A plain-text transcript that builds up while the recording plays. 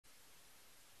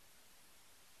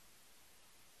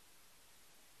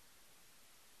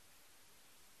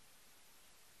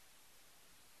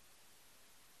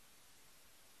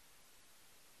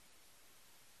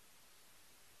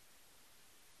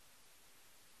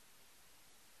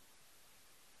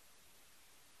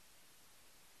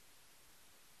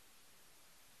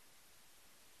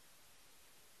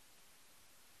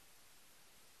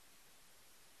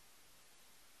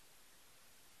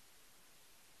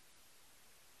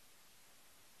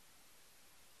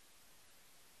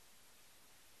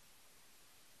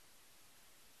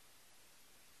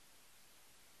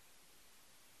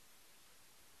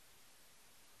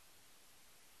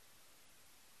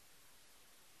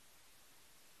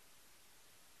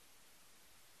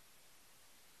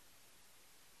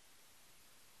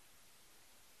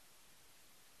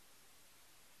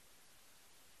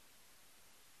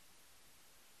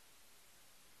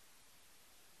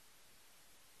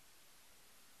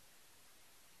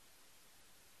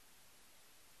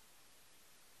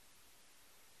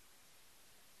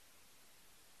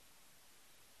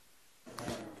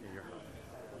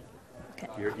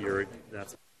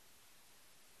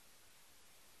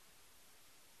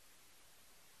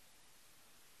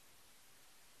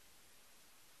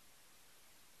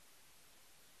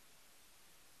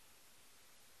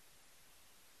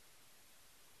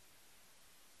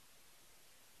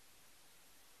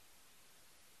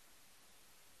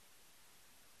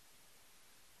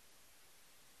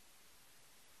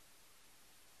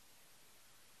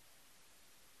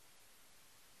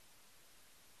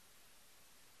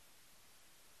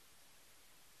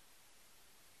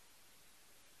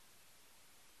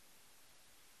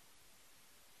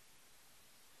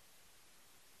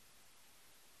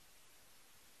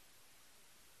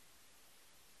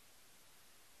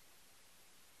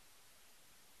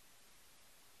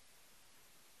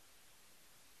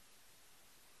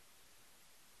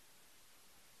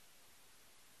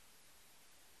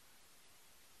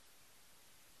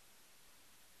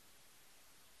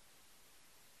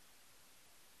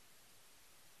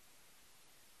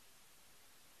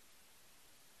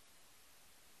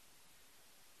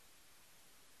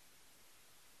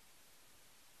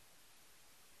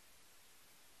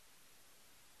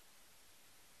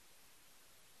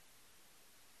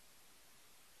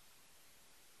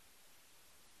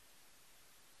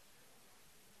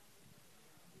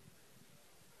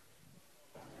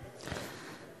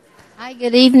Hi,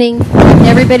 good evening. Can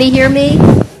everybody hear me?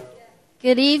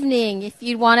 Good evening. If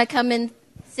you want to come and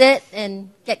sit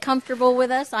and get comfortable with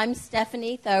us, I'm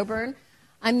Stephanie Thoburn.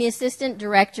 I'm the Assistant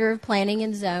Director of Planning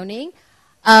and Zoning.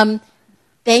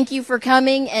 Thank you for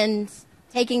coming and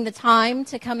taking the time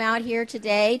to come out here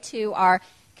today to our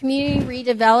Community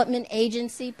Redevelopment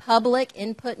Agency public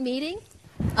input meeting.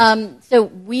 So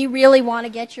we really want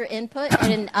to get your input,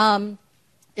 and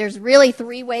there's really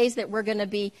three ways that we're going to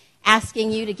be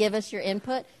asking you to give us your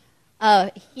input.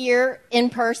 Here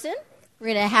in person, we're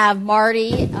going to have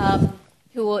Marty,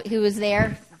 who is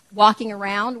there walking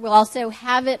around. We'll also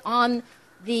have it on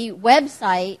the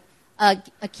website, a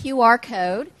QR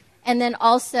code, and then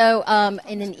also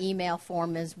in an email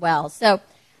form as well. So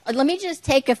let me just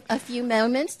take a few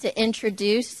moments to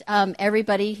introduce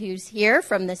everybody who's here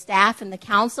from the staff and the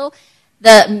council.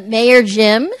 The Mayor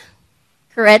Jim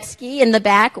Koretsky in the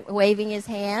back waving his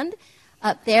hand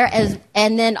up there,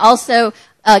 and then also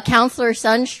Councilor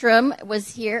Sundstrom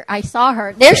was here. I saw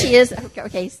her. There she is.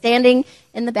 Okay, standing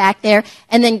in the back there.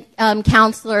 And then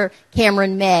Councilor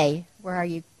Cameron May. Where are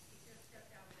you?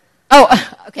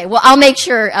 Oh, okay. Well, I'll make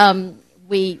sure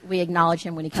we acknowledge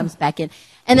him when he comes back in.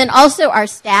 And then also our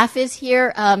staff is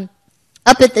here.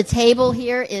 Up at the table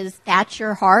here is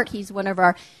Thatcher Hart. He's one of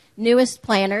our newest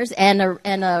planners and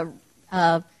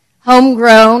a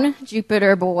homegrown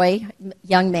Jupiter boy,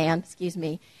 young man, excuse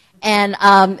me. And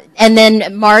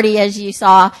then Marty, as you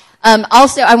saw.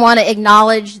 Also, I want to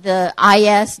acknowledge the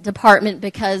IS department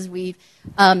because we'll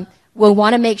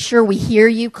want to make sure we hear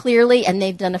you clearly, and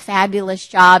they've done a fabulous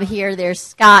job here. There's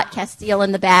Scott Castile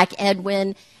in the back,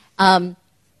 Edwin.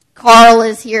 Carl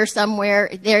is here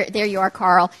somewhere. There you are,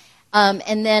 Carl.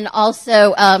 And then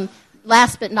also,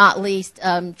 last but not least,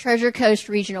 Treasure Coast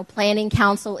Regional Planning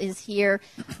Council is here.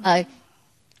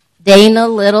 Dana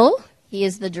Little, he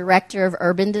is the Director of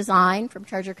Urban Design from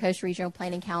Treasure Coast Regional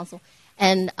Planning Council.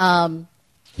 And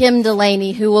Kim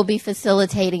Delaney, who will be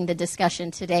facilitating the discussion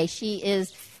today. She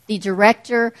is the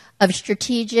Director of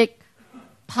Strategic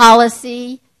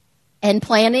Policy and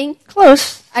Planning.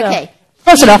 Close. Okay.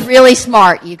 Close enough. She's really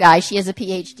smart, you guys. She has a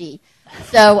PhD.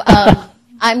 So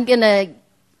I'm going to...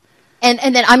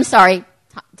 And then, I'm sorry,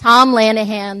 Tom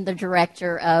Lanahan, the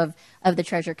director of the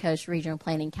Treasure Coast Regional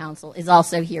Planning Council, is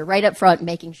also here, right up front,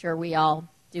 making sure we all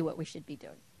do what we should be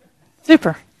doing.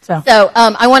 Super. So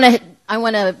I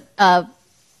want to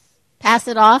pass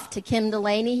it off to Kim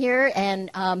Delaney here,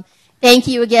 and thank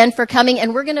you again for coming.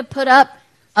 And we're going to put up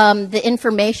the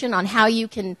information on how you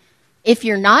can, if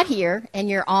you're not here and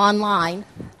you're online,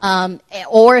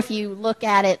 or if you look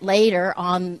at it later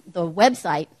on the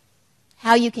website,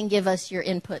 how you can give us your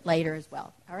input later as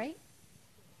well. All right?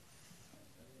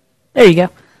 there you go.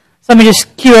 So let me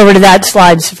just cue over to that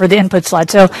slide for the input slide.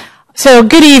 So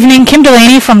good evening. Kim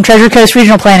Delaney from Treasure Coast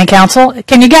Regional Planning Council.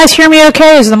 Can you guys hear me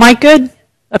okay? Is the mic good?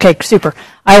 Okay, super.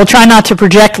 I will try not to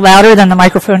project louder than the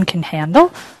microphone can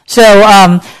handle. So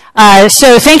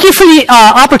thank you for the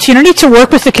opportunity to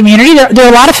work with the community. There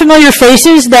are a lot of familiar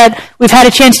faces that we've had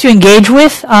a chance to engage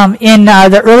with in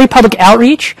the early public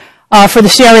outreach for the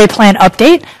CRA plan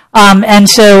update.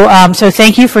 So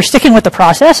thank you for sticking with the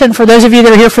process. And for those of you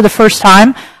that are here for the first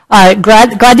time,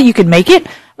 glad that you could make it.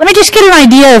 Let me just get an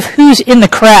idea of who's in the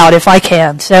crowd, if I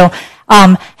can. So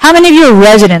how many of you are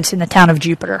residents in the town of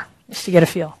Jupiter? Just to get a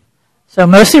feel. So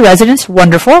mostly residents,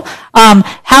 wonderful.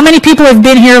 How many people have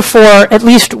been here for at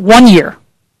least 1 year?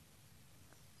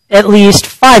 At least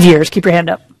 5 years, keep your hand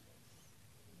up.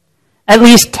 At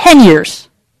least 10 years.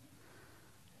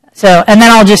 So, and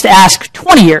then I'll just ask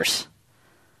 20 years.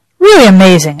 Really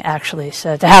amazing, actually,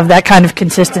 so to have that kind of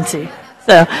consistency.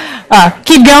 So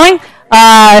keep going.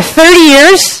 30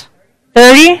 years,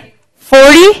 30,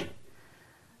 40,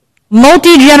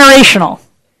 multi-generational.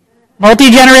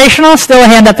 Multi-generational, still a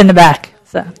hand up in the back.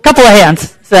 So a couple of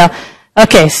hands. So,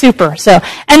 okay, super. So,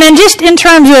 and then just in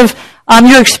terms of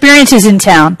your experiences in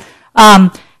town,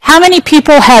 how many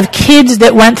people have kids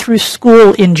that went through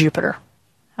school in Jupiter?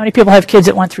 How many people have kids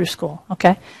that went through school?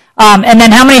 Okay. And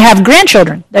then how many have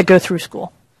grandchildren that go through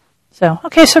school? So,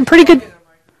 okay, so pretty good.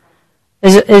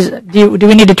 Do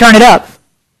we need to turn it up?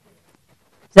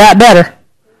 Is that better?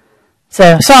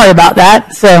 So, sorry about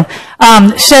that. So,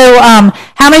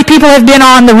 how many people have been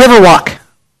on the Riverwalk?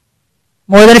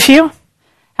 More than a few?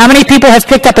 How many people have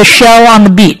picked up a shell on the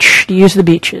beach to use the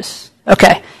beaches?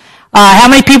 Okay. How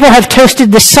many people have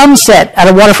toasted the sunset at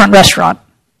a waterfront restaurant?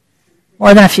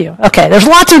 More than a few. Okay, there's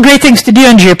lots of great things to do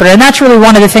in Jupiter, and that's really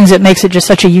one of the things that makes it just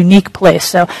such a unique place.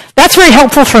 So that's very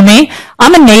helpful for me.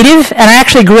 I'm a native, and I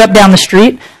actually grew up down the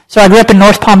street. So I grew up in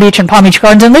North Palm Beach and Palm Beach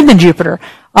Gardens and lived in Jupiter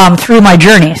through my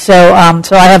journey. So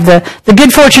I have the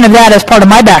good fortune of that as part of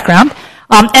my background.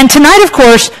 And tonight, of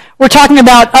course, we're talking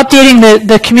about updating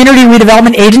the Community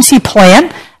Redevelopment Agency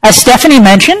plan. As Stephanie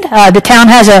mentioned, the town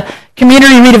has a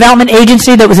Community Redevelopment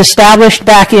Agency that was established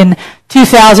back in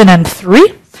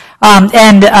 2003.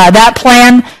 That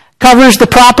plan covers the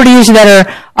properties that are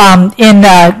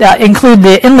include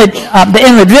the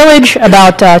Inlet Village,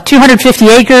 about 250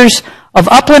 acres of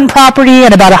upland property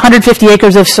and about 150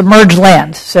 acres of submerged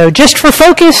land. So just for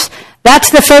focus, that's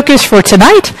the focus for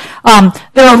tonight.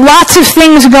 There are lots of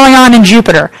things going on in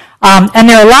Jupiter, and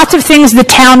there are lots of things the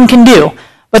town can do.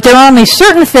 But there are only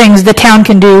certain things the town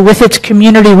can do with its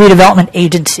Community Redevelopment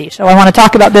Agency. So I want to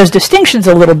talk about those distinctions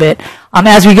a little bit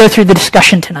as we go through the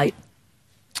discussion tonight.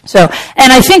 So,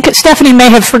 and I think Stephanie may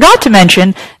have forgot to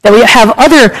mention that we have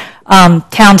other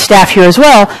town staff here as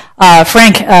well.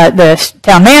 Frank, the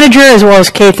town manager, as well as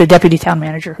Kate, the deputy town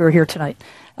manager, who are here tonight.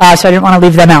 So I didn't want to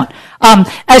leave them out.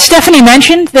 As Stephanie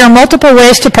mentioned, there are multiple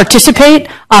ways to participate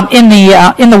in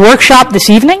the workshop this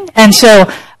evening, and so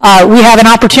we have an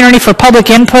opportunity for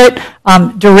public input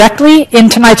directly in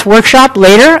tonight's workshop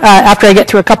later after I get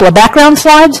through a couple of background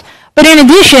slides. But in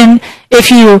addition, if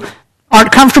you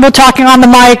aren't comfortable talking on the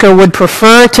mic or would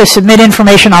prefer to submit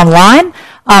information online,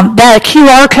 that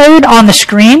QR code on the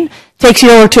screen takes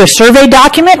you over to a survey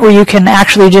document where you can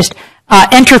actually just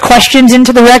enter questions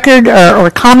into the record or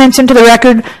comments into the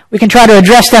record. We can try to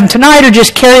address them tonight or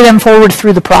just carry them forward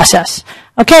through the process.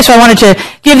 Okay, so I wanted to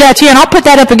give that to you, and I'll put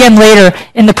that up again later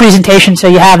in the presentation so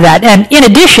you have that. And in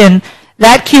addition,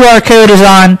 that QR code is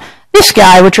on this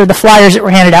guy, which are the flyers that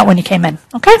were handed out when you came in.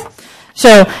 Okay?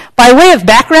 So by way of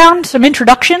background, some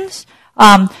introductions.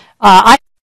 I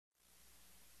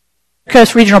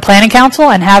Coast Regional Planning Council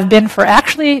and have been for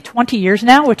actually 20 years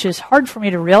now, which is hard for me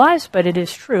to realize, but it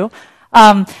is true.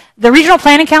 The regional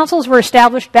planning councils were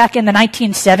established back in the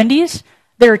 1970s.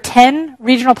 There are 10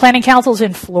 regional planning councils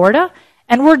in Florida,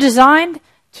 and we're designed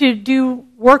to do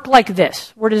work like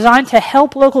this. We're designed to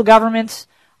help local governments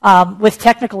with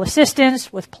technical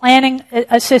assistance, with planning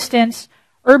assistance,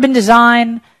 urban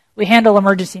design. We handle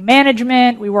emergency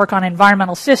management. We work on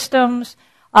environmental systems.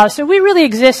 So we really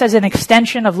exist as an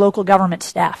extension of local government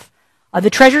staff. The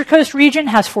Treasure Coast region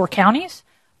has 4 counties: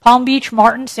 Palm Beach,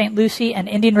 Martin, St. Lucie, and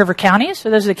Indian River counties. So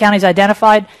those are the counties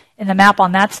identified in the map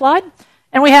on that slide.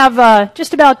 And we have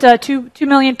just about 2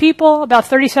 million people, about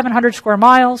 3,700 square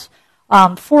miles,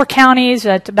 4 counties,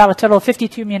 about a total of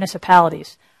 52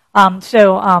 municipalities.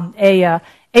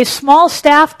 A small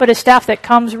staff, but a staff that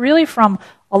comes really from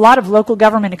a lot of local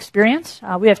government experience.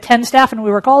 We have 10 staff, and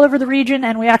we work all over the region,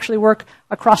 and we actually work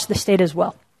across the state as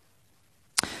well.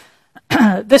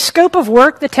 The scope of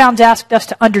work the town's asked us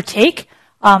to undertake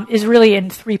is really in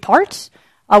 3 parts.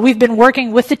 We've been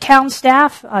working with the town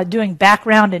staff, doing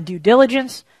background and due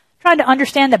diligence, trying to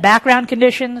understand the background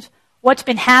conditions, what's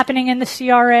been happening in the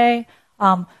CRA,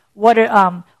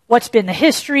 what's been the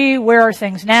history, where are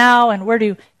things now, and where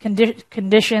do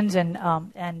conditions and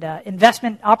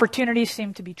investment opportunities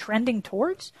seem to be trending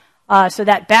towards. So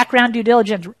that background, due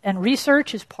diligence, and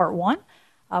research is part 1.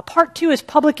 Part 2 is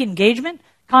public engagement,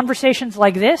 conversations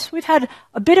like this. We've had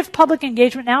a bit of public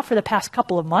engagement now for the past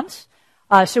couple of months.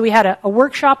 So we had a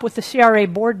workshop with the CRA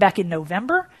board back in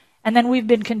November, and then we've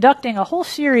been conducting a whole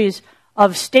series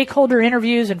of stakeholder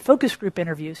interviews and focus group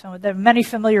interviews. So there are many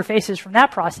familiar faces from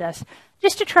that process,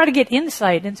 just to try to get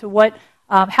insight into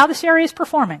how the CRA is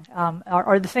performing.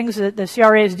 Are the things that the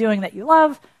CRA is doing that you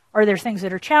love? Are there things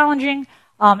that are challenging?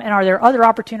 And are there other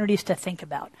opportunities to think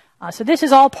about? So this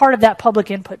is all part of that public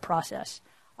input process.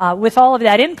 With all of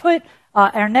that input,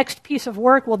 our next piece of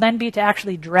work will then be to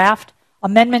actually draft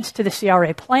amendments to the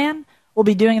CRA plan. We'll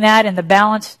be doing that in the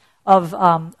balance of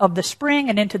the spring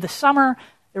and into the summer.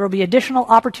 There will be additional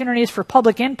opportunities for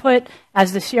public input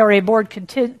as the CRA board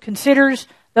considers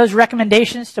those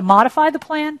recommendations to modify the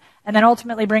plan and then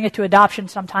ultimately bring it to adoption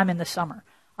sometime in the summer.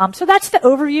 So that's the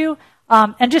overview.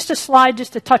 And just a slide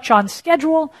just to touch on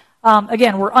schedule.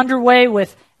 Again, we're underway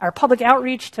with our public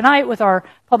outreach tonight, with our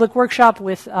public workshop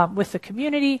with the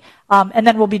community, and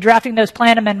then we'll be drafting those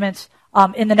plan amendments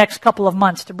in the next couple of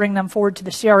months to bring them forward to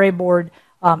the CRA board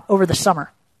over the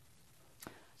summer.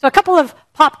 So a couple of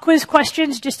pop quiz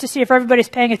questions just to see if everybody's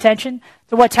paying attention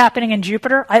to what's happening in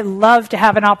Jupiter. I love to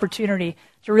have an opportunity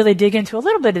to really dig into a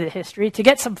little bit of the history, to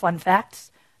get some fun facts.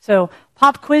 So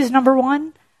pop quiz number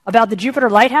 1 about the Jupiter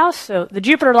Lighthouse. So the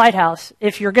Jupiter Lighthouse,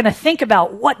 if you're going to think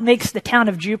about what makes the town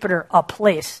of Jupiter a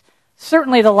place,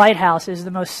 certainly the lighthouse is the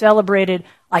most celebrated,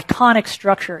 iconic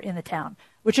structure in the town,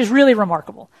 which is really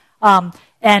remarkable.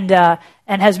 and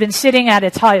has been sitting at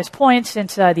its highest point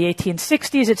since the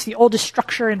 1860s. It's the oldest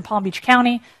structure in Palm Beach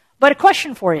County. But a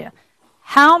question for you.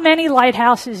 How many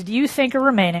lighthouses do you think are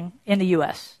remaining in the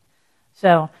U.S.?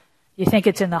 So you think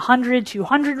it's in the 100,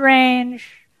 200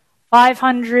 range,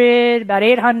 500, about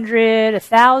 800,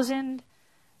 1,000?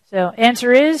 So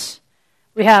answer is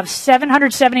we have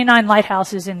 779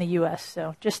 lighthouses in the U.S.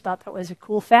 So just thought that was a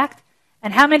cool fact.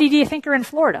 And how many do you think are in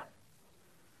Florida?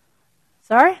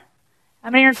 Sorry? How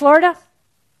many are in Florida?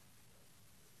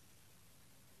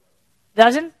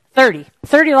 Dozen? 30.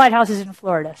 30 lighthouses in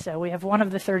Florida. So we have one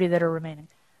of the 30 that are remaining.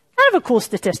 Kind of a cool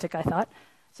statistic, I thought.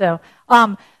 So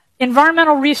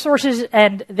environmental resources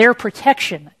and their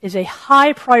protection is a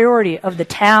high priority of the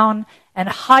town and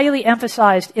highly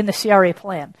emphasized in the CRA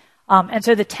plan. And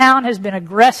so the town has been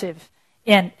aggressive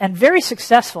and very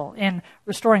successful in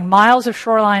restoring miles of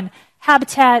shoreline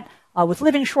habitat with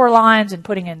living shorelines and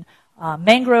putting in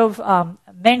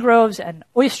mangroves and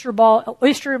oyster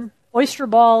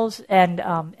balls and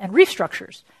reef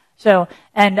structures. So,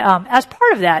 and as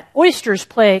part of that, oysters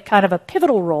play kind of a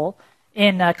pivotal role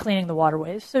in cleaning the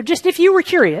waterways. So just if you were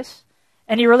curious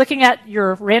and you were looking at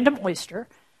your random oyster,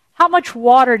 how much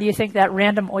water do you think that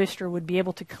random oyster would be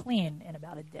able to clean in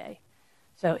about a day?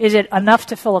 So is it enough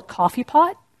to fill a coffee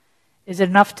pot? Is it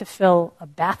enough to fill a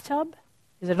bathtub?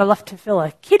 Is it enough to fill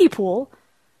a kiddie pool?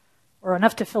 Or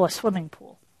enough to fill a swimming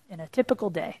pool in a typical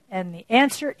day? And the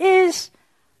answer is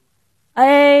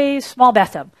a small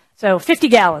bathtub. So 50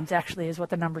 gallons, actually, is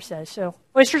what the number says. So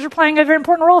oysters are playing a very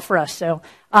important role for us. So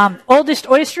oldest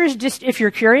oysters, just if you're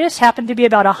curious, happen to be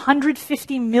about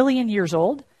 150 million years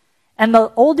old. And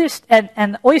the oldest and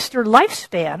the oyster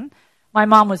lifespan, my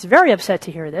mom was very upset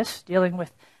to hear this, dealing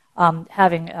with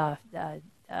having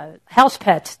house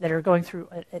pets that are going through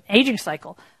an aging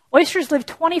cycle. Oysters live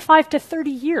 25 to 30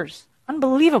 years.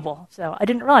 Unbelievable. So I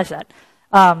didn't realize that.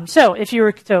 So if you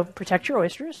were to protect your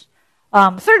oysters.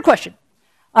 Third question.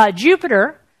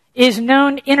 Jupiter is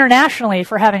known internationally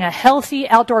for having a healthy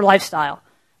outdoor lifestyle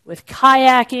with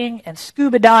kayaking and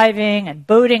scuba diving and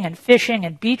boating and fishing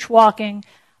and beach walking.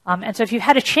 And so if you've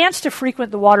had a chance to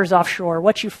frequent the waters offshore,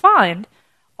 what you find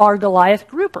are Goliath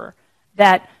grouper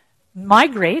that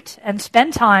migrate and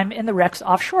spend time in the wrecks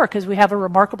offshore because we have a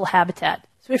remarkable habitat.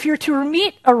 So if you were to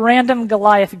meet a random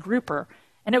Goliath grouper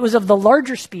and it was of the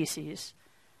larger species,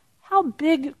 how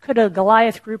big could a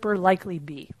Goliath grouper likely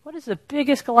be? What is the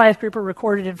biggest Goliath grouper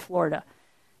recorded in Florida?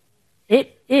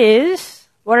 It is,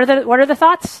 what are the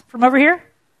thoughts from over here?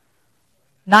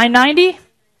 990?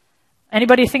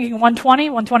 Anybody thinking 120?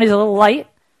 120 is a little light.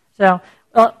 So,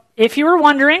 if you were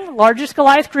wondering, largest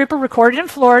Goliath grouper recorded in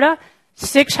Florida,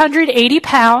 680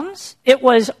 pounds. It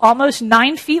was almost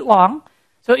 9 feet long.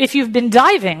 So if you've been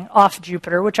diving off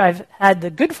Jupiter, which I've had the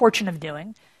good fortune of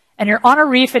doing, and you're on a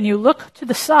reef and you look to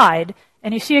the side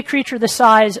and you see a creature the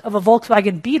size of a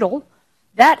Volkswagen Beetle,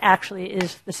 that actually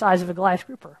is the size of a Goliath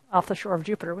grouper off the shore of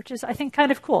Jupiter, which is, I think,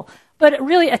 kind of cool. But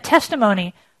really a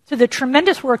testimony to the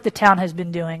tremendous work the town has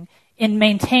been doing in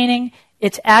maintaining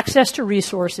its access to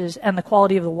resources and the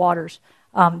quality of the waters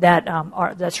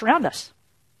that surround us.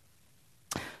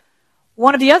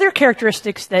 One of the other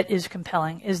characteristics that is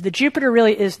compelling is that Jupiter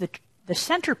really is the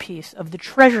centerpiece of the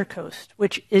Treasure Coast,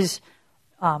 which is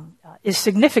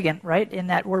significant, right, in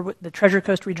that the Treasure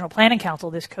Coast Regional Planning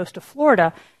Council, this coast of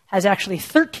Florida, has actually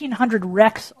 1,300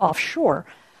 wrecks offshore,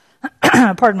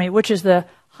 pardon me, which is the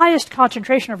highest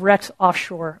concentration of wrecks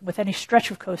offshore with any stretch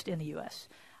of coast in the U.S.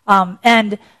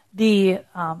 And the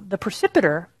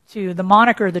precipiter to the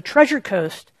moniker the Treasure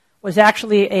Coast was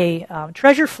actually a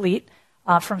treasure fleet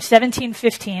from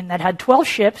 1715 that had 12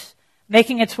 ships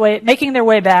making their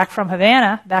way back from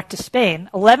Havana back to Spain.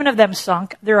 11 of them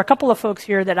sunk. There are a couple of folks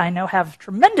here that I know have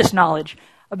tremendous knowledge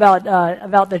about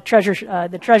the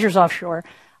treasures offshore.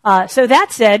 So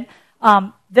that said,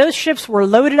 those ships were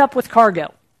loaded up with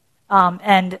cargo,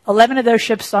 and 11 of those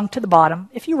ships sunk to the bottom.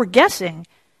 If you were guessing,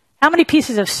 how many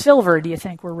pieces of silver do you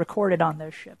think were recorded on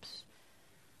those ships?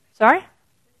 Sorry?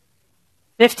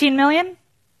 15 million?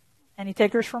 Any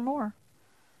takers for more?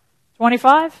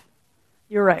 25?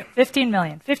 You're right. 15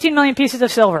 million. 15 million pieces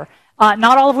of silver.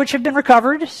 Not all of which have been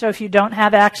recovered. So if you don't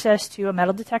have access to a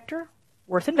metal detector,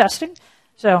 worth investing.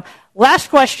 So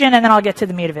last question, and then I'll get to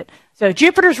the meat of it. So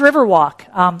Jupiter's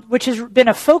Riverwalk, which has been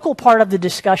a focal part of the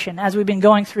discussion as we've been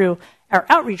going through our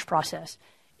outreach process,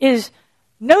 is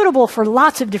notable for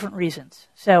lots of different reasons.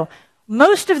 So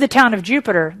most of the town of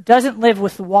Jupiter doesn't live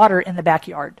with the water in the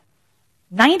backyard.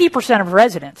 90% of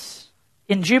residents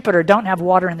in Jupiter don't have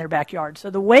water in their backyard. So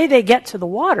the way they get to the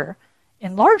water,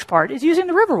 in large part, is using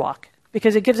the Riverwalk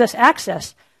because it gives us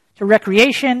access to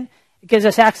recreation It gives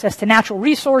us access to natural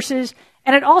resources,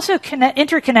 and it also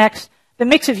interconnects the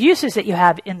mix of uses that you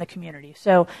have in the community.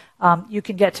 So you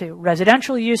can get to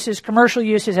residential uses, commercial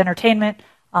uses, entertainment,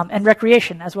 and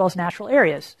recreation, as well as natural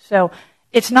areas. So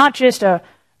it's not just a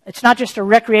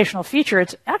recreational feature.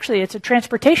 It's a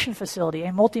transportation facility,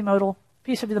 a multimodal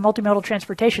piece of the multimodal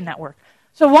transportation network.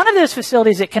 So one of those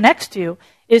facilities it connects to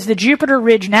is the Jupiter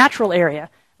Ridge Natural Area.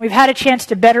 We've had a chance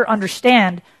to better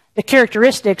understand the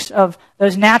characteristics of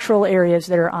those natural areas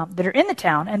that are in the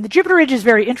town. And the Jupiter Ridge is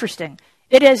very interesting.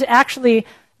 It is actually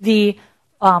it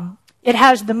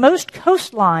has the most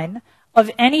coastline of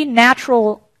any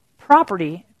natural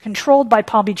property controlled by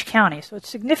Palm Beach County. So it's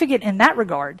significant in that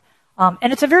regard.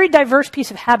 And it's a very diverse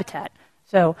piece of habitat.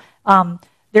 So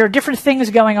there are different things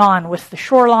going on with the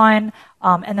shoreline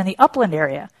and then the upland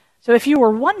area. So if you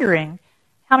were wondering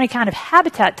how many kind of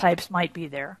habitat types might be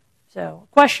there, so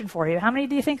question for you, how many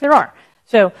do you think there are?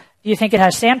 So do you think it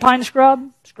has sandpine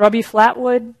scrub, scrubby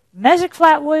flatwood, mesic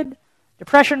flatwood,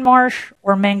 depression marsh,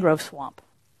 or mangrove swamp?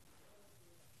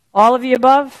 All of the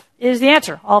above is the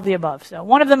answer, all of the above. So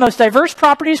one of the most diverse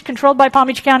properties controlled by Palm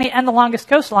Beach County and the longest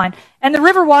coastline, and the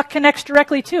Riverwalk connects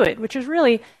directly to it, which is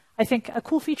really, I think, a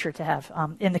cool feature to have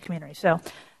in the community. So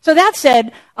that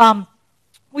said,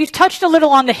 we've touched a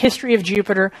little on the history of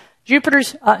Jupiter.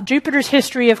 Jupiter's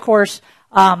history, of course,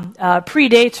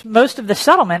 predates most of the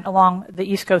settlement along the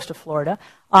east coast of Florida,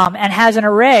 and has an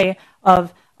array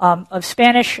of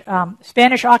Spanish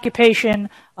occupation,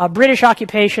 British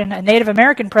occupation, a Native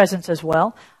American presence as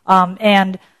well.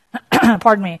 And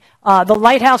pardon me, the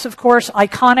lighthouse, of course,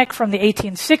 iconic from the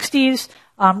 1860s,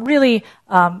 really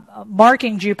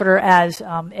marking Jupiter as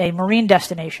a marine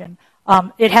destination.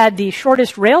 It had the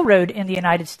shortest railroad in the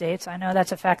United States. I know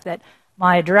that's a fact that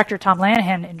my director, Tom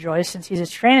Lanahan, enjoys since he's a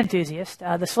train enthusiast.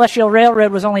 The Celestial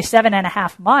Railroad was only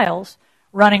 7.5 miles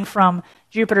running from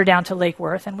Jupiter down to Lake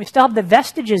Worth, and we still have the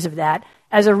vestiges of that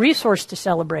as a resource to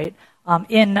celebrate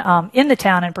in the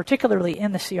town, and particularly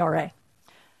in the CRA.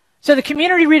 So the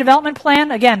Community Redevelopment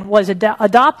Plan, again, was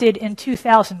adopted in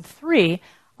 2003,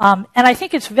 and I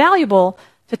think it's valuable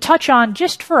to touch on,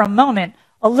 just for a moment,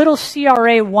 a little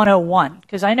CRA 101,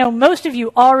 because I know most of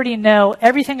you already know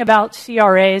everything about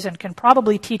CRAs and can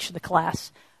probably teach the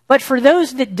class. But for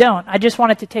those that don't, I just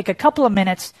wanted to take a couple of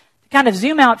minutes to kind of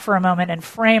zoom out for a moment and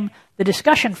frame the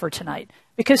discussion for tonight.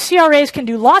 Because CRAs can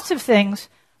do lots of things,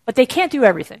 but they can't do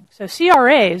everything. So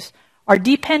CRAs are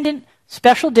dependent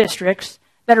special districts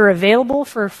that are available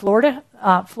for Florida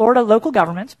local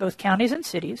governments, both counties and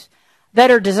cities,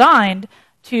 that are designed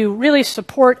to really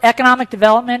support economic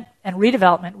development and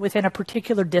redevelopment within a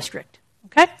particular district.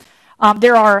 Okay?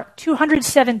 There are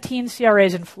 217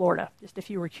 CRAs in Florida, just if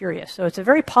you were curious. So it's a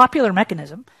very popular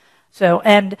mechanism. So,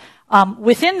 and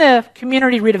within the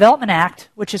Community Redevelopment Act,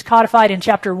 which is codified in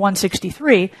Chapter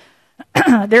 163,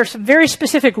 there are some very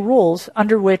specific rules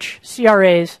under which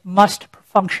CRAs must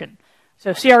function.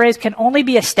 So CRAs can only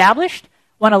be established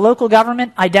when a local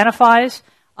government identifies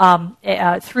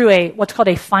through what's called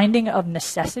a finding of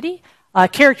necessity,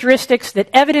 characteristics that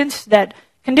evidence that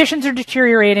conditions are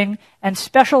deteriorating and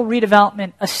special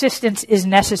redevelopment assistance is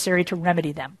necessary to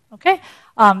remedy them. Okay,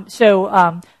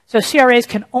 so CRAs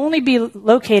can only be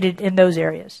located in those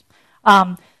areas.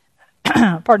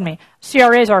 Pardon me.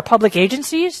 CRAs are public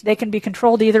agencies. They can be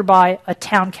controlled either by a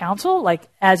town council, like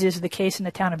as is the case in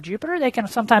the town of Jupiter. They can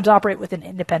sometimes operate with an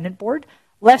independent board.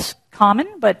 Less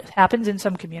common, but happens in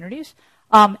some communities.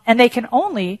 And they can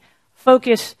only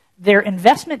focus their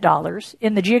investment dollars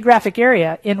in the geographic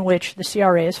area in which the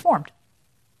CRA is formed.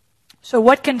 So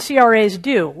what can CRAs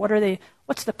do?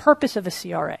 What's the purpose of a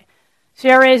CRA?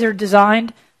 CRAs are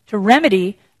designed to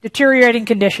remedy deteriorating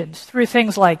conditions through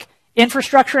things like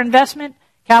infrastructure investment,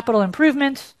 capital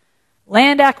improvements,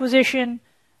 land acquisition.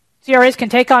 CRAs can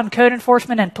take on code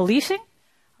enforcement and policing.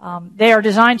 They are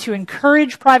designed to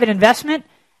encourage private investment,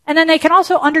 and then they can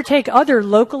also undertake other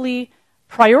locally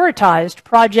prioritized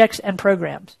projects and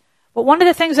programs. But one of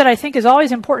the things that I think is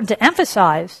always important to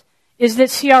emphasize is that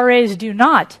CRAs do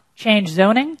not change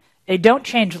zoning, they don't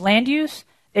change land use,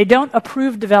 they don't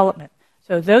approve development.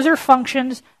 So those are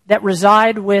functions that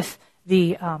reside with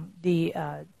the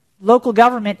local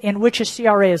government in which a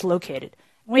CRA is located.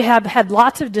 We have had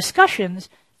lots of discussions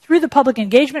through the public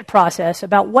engagement process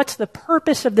about what's the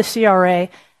purpose of the CRA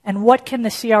and what can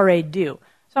the CRA do.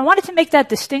 So I wanted to make that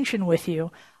distinction with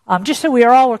you, just so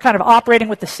we're kind of operating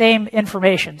with the same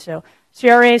information. So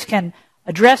CRAs can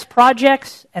address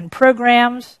projects and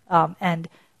programs and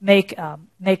make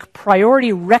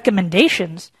priority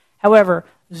recommendations. However,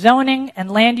 zoning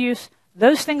and land use,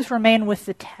 those things remain with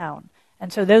the town.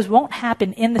 And so those won't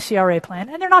happen in the CRA plan,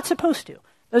 and they're not supposed to.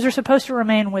 those are supposed to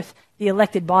remain with the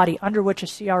elected body under which a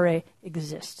CRA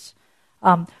exists.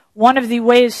 One of the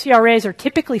ways CRAs are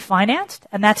typically financed,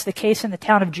 and that's the case in the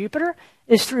town of Jupiter,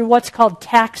 is through what's called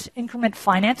tax increment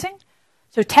financing.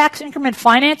 So tax increment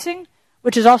financing,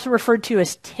 which is also referred to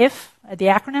as TIF, the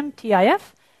acronym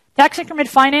TIF, tax increment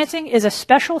financing is a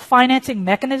special financing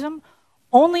mechanism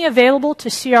only available to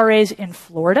CRAs in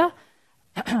Florida.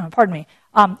 Pardon me.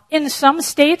 In some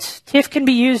states, TIF can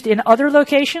be used in other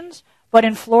locations, but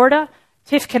in Florida,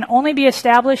 TIF can only be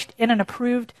established in an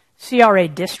approved CRA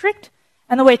district.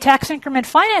 And the way tax increment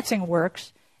financing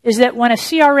works is that when a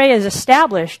CRA is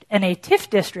established and a TIF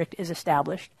district is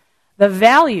established, the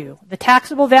value, the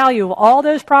taxable value of all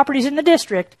those properties in the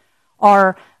district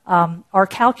are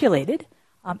calculated,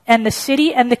 and the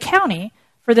city and the county,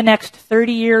 for the next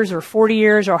 30 years or 40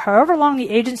 years or however long the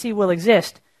agency will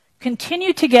exist,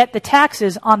 continue to get the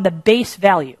taxes on the base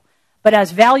value. But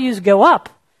as values go up,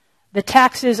 the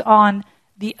taxes on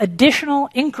the additional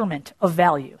increment of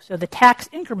value, so the tax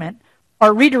increment,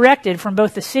 are redirected from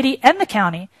both the city and the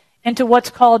county into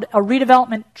what's called a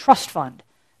redevelopment trust fund.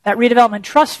 That redevelopment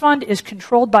trust fund is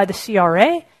controlled by the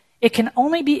CRA. It can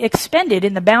only be expended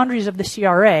in the boundaries of the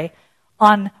CRA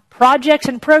on projects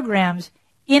and programs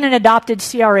in an adopted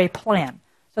CRA plan.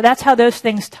 So that's how those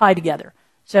things tie together.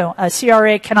 So a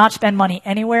CRA cannot spend money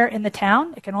anywhere in the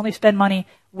town. It can only spend money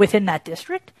within that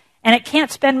district. And it can't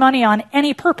spend money on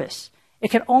any purpose. It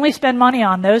can only spend money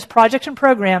on those projects and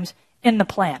programs in the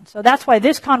plan. So that's why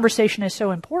this conversation is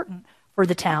so important for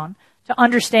the town, to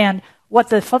understand what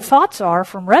the thoughts are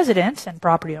from residents and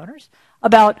property owners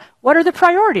about what are the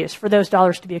priorities for those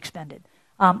dollars to be expended.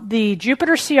 The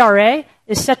Jupiter CRA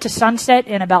is set to sunset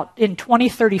in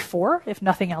 2034, if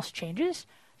nothing else changes.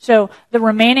 So the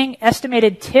remaining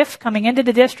estimated TIF coming into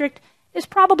the district is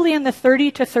probably in the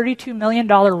 $30 to $32 million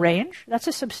range. That's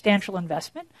a substantial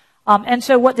investment. And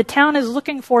so what the town is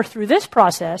looking for through this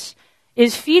process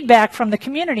is feedback from the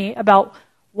community about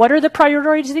what are the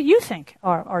priorities that you think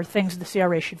are things the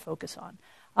CRA should focus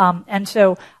on. And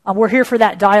so we're here for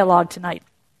that dialogue tonight.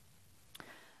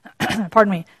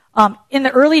 Pardon me. In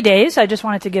the early days, I just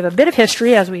wanted to give a bit of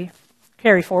history as we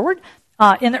carry forward.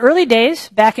 In the early days,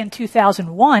 back in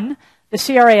 2001, the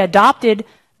CRA adopted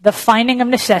the finding of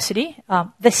necessity.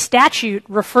 The statute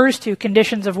refers to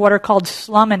conditions of what are called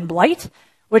slum and blight,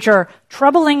 which are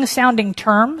troubling-sounding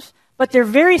terms, but they're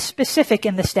very specific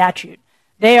in the statute.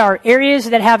 They are areas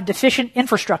that have deficient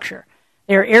infrastructure.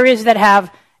 They are areas that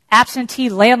have absentee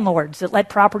landlords that let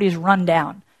properties run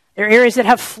down. They're areas that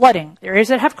have flooding. They're areas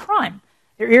that have crime.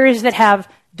 They're areas that have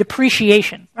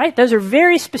depreciation, right? Those are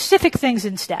very specific things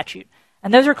in statute.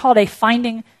 And those are called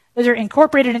those are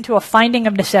incorporated into a finding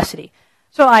of necessity.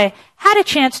 So I had a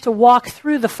chance to walk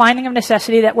through the finding of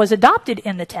necessity that was adopted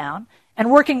in the town,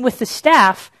 and working with the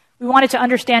staff, we wanted to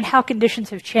understand how conditions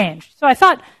have changed. So I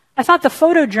thought the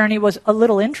photo journey was a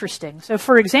little interesting. So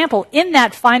for example, in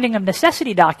that finding of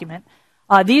necessity document,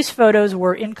 these photos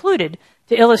were included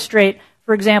to illustrate,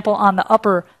 for example, on the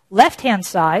upper left-hand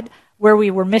side, where we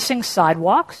were missing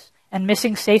sidewalks and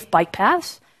missing safe bike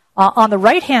paths. On the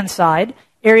right-hand side,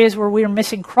 areas where we were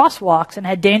missing crosswalks and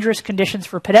had dangerous conditions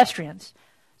for pedestrians.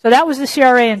 So that was the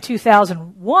CRA in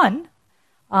 2001.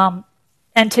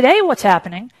 And today what's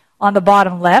happening on the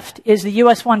bottom left is the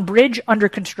US 1 bridge under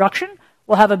construction.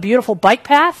 We'll have a beautiful bike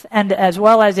path and as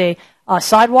well as a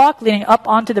sidewalk leading up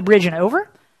onto the bridge and over.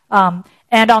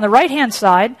 And on the right-hand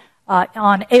side,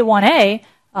 on A1A,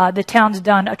 the town's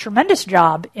done a tremendous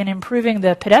job in improving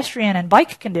the pedestrian and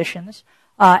bike conditions,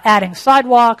 adding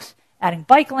sidewalks, adding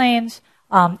bike lanes,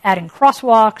 adding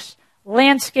crosswalks,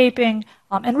 landscaping,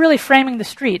 and really framing the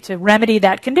street to remedy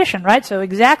that condition, right? So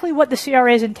exactly what the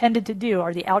CRA is intended to do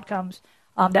are the outcomes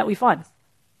that we fund.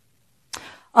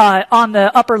 On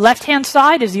the upper left-hand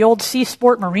side is the old Sea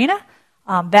Sport Marina.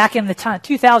 Back in the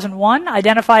 2001,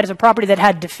 identified as a property that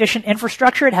had deficient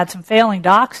infrastructure. It had some failing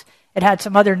docks. It had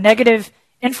some other negative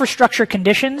infrastructure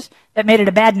conditions that made it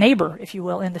a bad neighbor, if you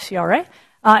will, in the CRA.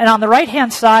 And on the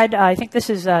right-hand side, I think this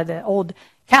is the old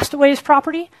Castaways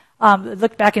property. It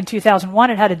looked back in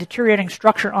 2001. It had a deteriorating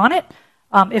structure on it.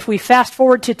 If we fast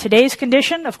forward to today's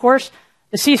condition, of course,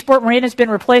 the Sea Sport Marina has been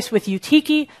replaced with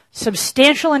Utiki,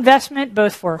 substantial investment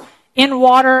both for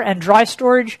in-water and dry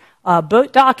storage,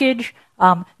 boat dockage,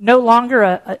 no longer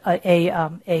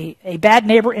a bad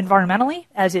neighbor environmentally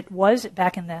as it was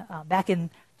back in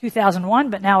 2001,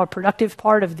 but now a productive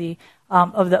part of the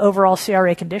overall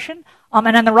CRA condition.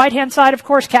 And on the right-hand side, of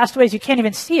course, Castaways, you can't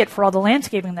even see it for all the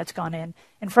landscaping that's gone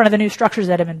in front of the new structures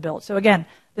that have been built. So again,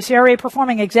 the CRA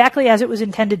performing exactly as it was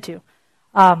intended to.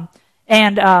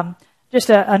 Just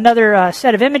another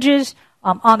set of images.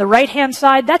 On the right-hand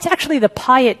side, that's actually the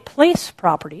Pyatt Place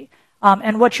property.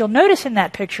 And what you'll notice in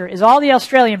that picture is all the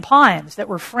Australian pines that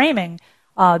were framing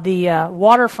the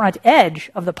waterfront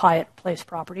edge of the Pyatt Place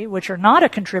property, which are not a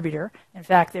contributor. In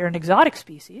fact, they're an exotic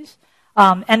species.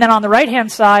 And then on the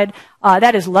right-hand side,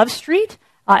 that is Love Street,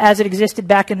 as it existed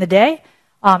back in the day.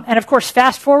 And of course,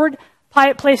 fast forward,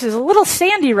 Pyatt Place is a little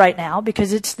sandy right now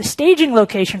because it's the staging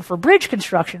location for bridge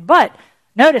construction. But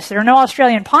notice there are no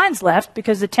Australian pines left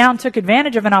because the town took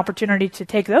advantage of an opportunity to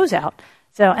take those out.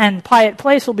 And Pyatt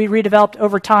Place will be redeveloped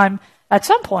over time at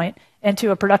some point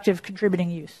into a productive contributing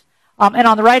use. And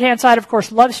on the right-hand side, of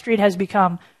course, Love Street has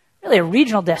become really a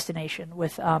regional destination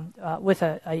with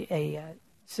a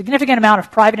significant amount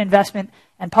of private investment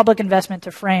and public investment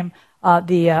to frame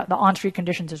the on-street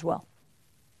conditions as well.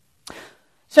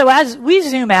 So as we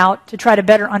zoom out to try to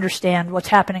better understand what's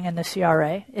happening in the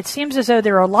CRA, it seems as though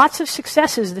there are lots of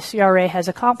successes the CRA has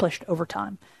accomplished over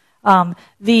time.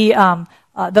 The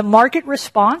market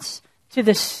response to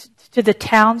the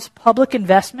town's public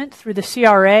investment through the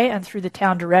CRA and through the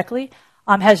town directly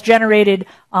has generated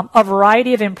a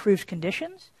variety of improved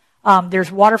conditions.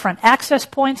 There's waterfront access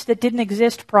points that didn't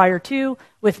exist prior to,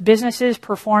 with businesses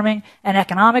performing an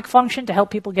economic function to help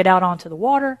people get out onto the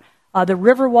water. The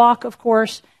Riverwalk, of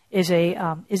course, is a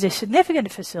significant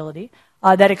facility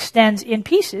that extends in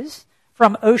pieces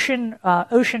from Ocean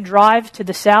Drive to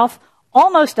the south,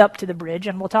 almost up to the bridge,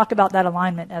 and we'll talk about that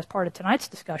alignment as part of tonight's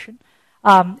discussion.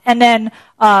 And then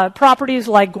properties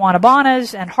like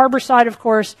Guanabanas and Harborside, of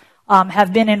course,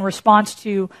 have been in response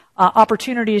to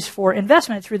opportunities for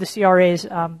investment through the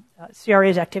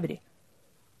CRA's activity.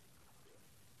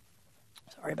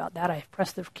 Sorry about that. I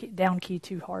pressed the down key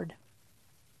too hard.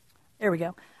 There we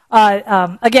go.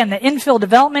 Again, the infill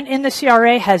development in the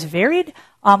CRA has varied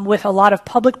with a lot of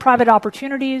public-private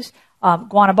opportunities.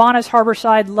 Guanabanas,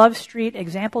 Harborside, Love Street,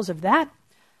 examples of that.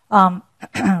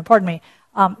 Pardon me.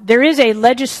 There is a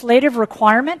legislative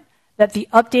requirement that the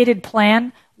updated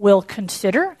plan will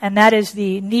consider, and that is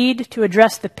the need to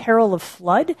address the peril of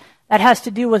flood. That has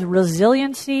to do with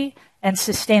resiliency and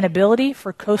sustainability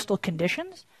for coastal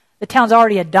conditions. The town's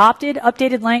already adopted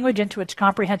updated language into its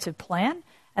comprehensive plan,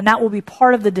 and that will be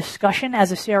part of the discussion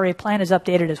as the CRA plan is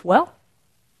updated as well.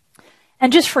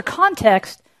 And just for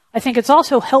context, I think it's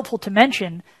also helpful to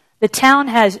mention the town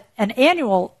has an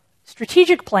annual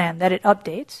strategic plan that it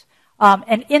updates.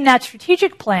 And in that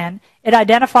strategic plan, it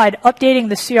identified updating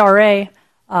the CRA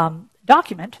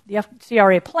document, the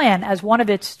CRA plan, as one of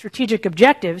its strategic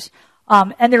objectives.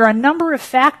 And there are a number of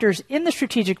factors in the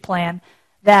strategic plan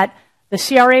that the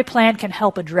CRA plan can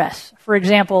help address. For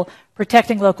example,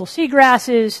 protecting local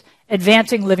seagrasses,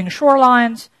 advancing living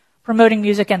shorelines, promoting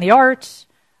music and the arts,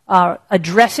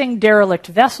 addressing derelict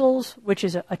vessels, which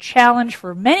is a challenge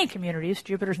for many communities.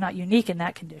 Jupiter's not unique in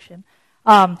that condition.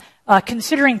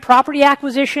 Considering property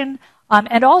acquisition,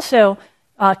 and also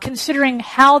considering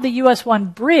how the US 1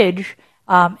 bridge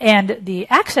and the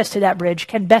access to that bridge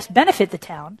can best benefit the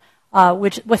town,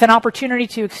 with an opportunity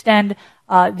to extend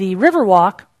the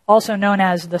Riverwalk, also known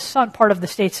as the part of the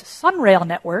state's Sunrail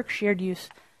network, shared use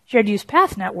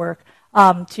path network,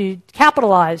 to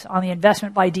capitalize on the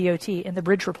investment by DOT in the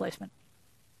bridge replacement.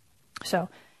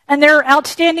 And there are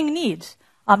outstanding needs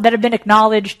that have been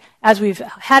acknowledged as we've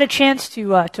had a chance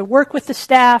to work with the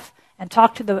staff and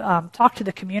talk to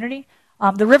the community.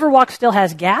 The Riverwalk still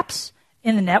has gaps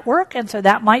in the network, and so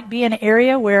that might be an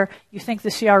area where you think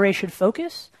the CRA should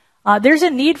focus. There's a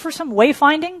need for some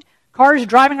wayfinding. Cars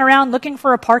driving around looking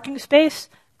for a parking space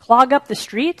clog up the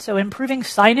street, so improving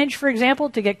signage, for example,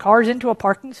 to get cars into a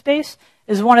parking space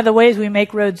is one of the ways we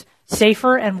make roads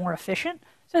safer and more efficient.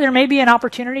 So there may be an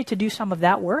opportunity to do some of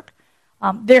that work.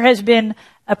 There has been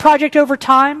a project over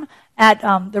time at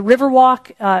the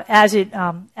Riverwalk as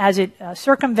it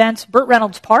circumvents Burt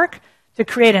Reynolds Park to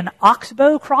create an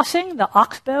oxbow crossing, the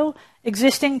oxbow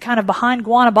existing kind of behind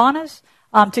Guanabanas,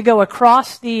 to go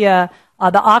across the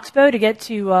oxbow to get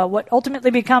to what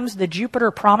ultimately becomes the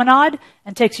Jupiter Promenade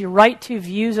and takes you right to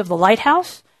views of the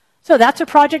lighthouse. So that's a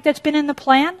project that's been in the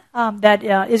plan that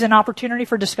is an opportunity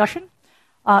for discussion.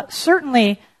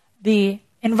 Certainly, the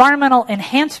environmental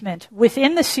enhancement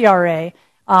within the CRA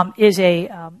is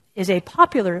a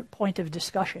popular point of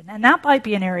discussion, and that might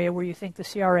be an area where you think the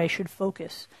CRA should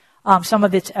focus some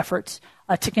of its efforts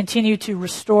to continue to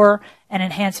restore and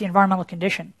enhance the environmental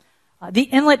condition. The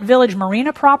Inlet Village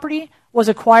Marina property was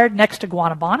acquired next to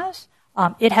Guanabanas.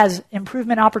 It has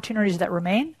improvement opportunities that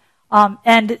remain.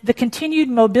 And the continued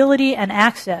mobility and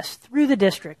access through the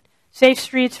district, safe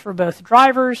streets for both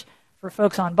drivers, for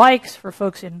folks on bikes, for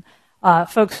folks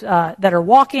that are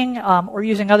walking or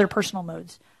using other personal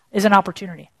modes, is an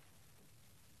opportunity.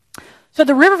 So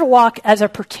the Riverwalk as a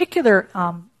particular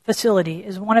facility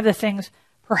is one of the things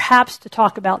perhaps to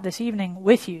talk about this evening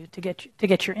with you to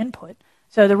get your input.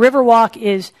 So the Riverwalk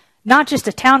is not just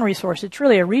a town resource, it's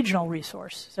really a regional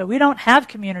resource. So we don't have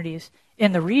communities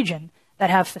in the region that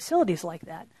have facilities like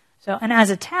that. So, and as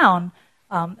a town,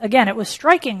 again, it was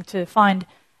striking to find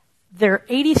there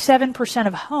 87%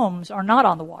 of homes are not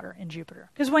on the water in Jupiter.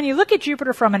 Because when you look at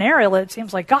Jupiter from an aerial, it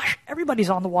seems like, gosh, everybody's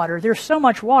on the water. There's so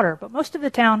much water. But most of the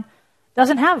town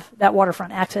doesn't have that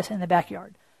waterfront access in the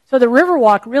backyard. So the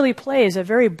Riverwalk really plays a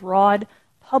very broad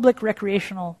public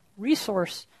recreational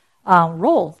resource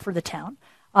role for the town.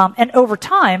 And over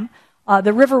time,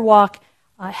 the Riverwalk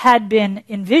had been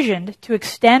envisioned to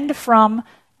extend from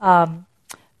Harborside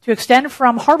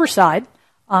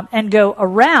and go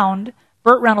around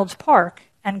Burt Reynolds Park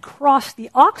and cross the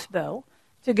Oxbow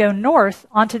to go north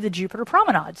onto the Jupiter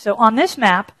Promenade. So on this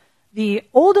map, the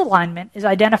old alignment is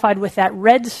identified with that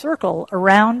red circle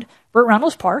around Burt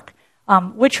Reynolds Park,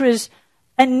 which was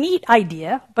a neat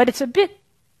idea, but it's a bit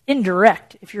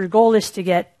indirect if your goal is to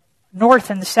get north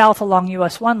and south along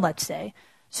US 1, let's say.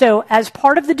 So as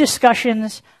part of the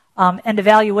discussions and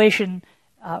evaluation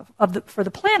for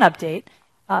the plan update,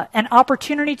 an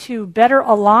opportunity to better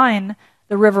align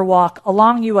the Riverwalk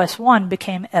along US 1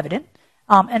 became evident.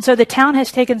 And so the town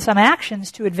has taken some actions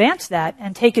to advance that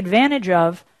and take advantage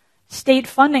of state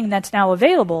funding that's now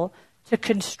available to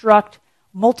construct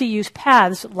multi-use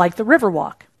paths like the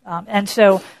Riverwalk. And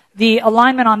so the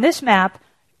alignment on this map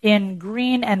in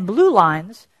green and blue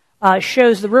lines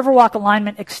shows the Riverwalk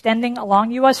alignment extending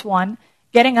along US 1,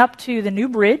 getting up to the new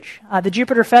bridge, the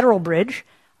Jupiter Federal Bridge,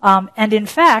 and in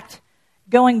fact,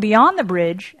 going beyond the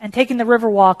bridge and taking the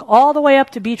Riverwalk all the way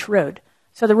up to Beach Road.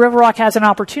 So the Riverwalk has an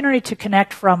opportunity to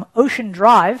connect from Ocean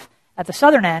Drive at the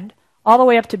southern end all the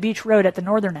way up to Beach Road at the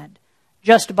northern end.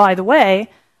 Just by the way,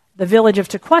 the village of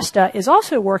Tequesta is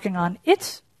also working on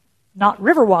its, not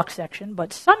Riverwalk section,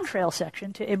 but Sun Trail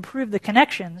section to improve the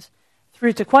connections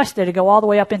through Tequesta to go all the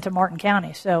way up into Martin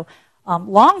County. So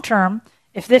long term,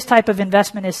 if this type of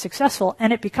investment is successful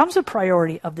and it becomes a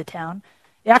priority of the town,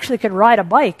 you actually could ride a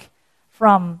bike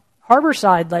from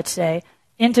Harborside, let's say,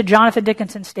 into Jonathan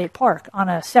Dickinson State Park on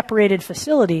a separated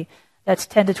facility that's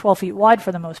 10 to 12 feet wide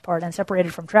for the most part and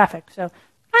separated from traffic. So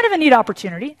kind of a neat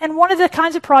opportunity. And one of the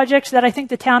kinds of projects that I think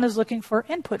the town is looking for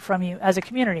input from you as a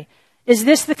community. Is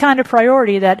this the kind of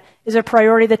priority that is a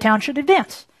priority the town should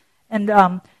advance? And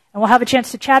we'll have a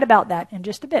chance to chat about that in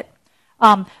just a bit.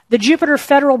 The Jupiter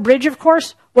Federal Bridge, of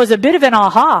course, was a bit of an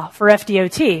aha for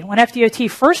FDOT. When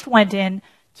FDOT first went in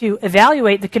to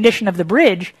evaluate the condition of the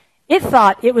bridge, it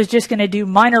thought it was just going to do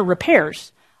minor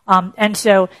repairs. And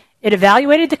so it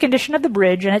evaluated the condition of the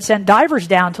bridge, and it sent divers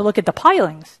down to look at the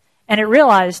pilings. And it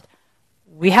realized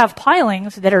we have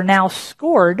pilings that are now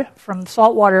scored from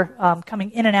salt water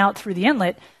coming in and out through the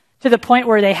inlet to the point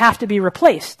where they have to be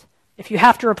replaced. If you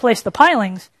have to replace the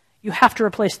pilings, you have to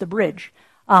replace the bridge.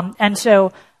 And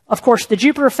so, of course, the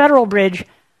Jupiter Federal Bridge,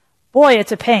 boy,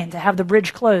 it's a pain to have the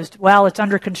bridge closed while it's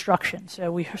under construction. So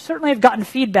we certainly have gotten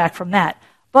feedback from that.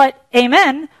 But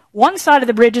amen, one side of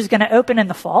the bridge is going to open in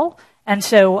the fall. And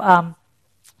so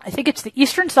I think it's the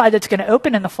eastern side that's going to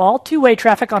open in the fall, two-way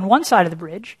traffic on one side of the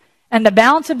bridge. And the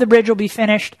balance of the bridge will be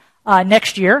finished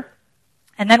next year.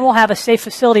 And then we'll have a safe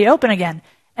facility open again.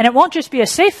 And it won't just be a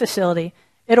safe facility,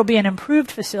 it'll be an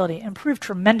improved facility, improved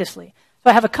tremendously. So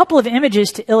I have a couple of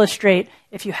images to illustrate,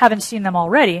 if you haven't seen them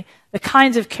already, the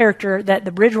kinds of character that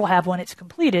the bridge will have when it's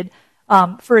completed.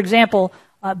 For example,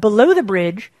 below the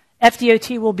bridge,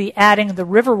 FDOT will be adding the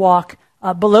Riverwalk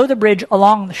below the bridge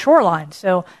along the shoreline.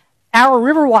 So our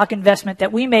Riverwalk investment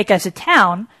that we make as a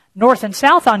town, north and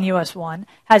south on US 1,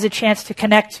 has a chance to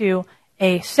connect to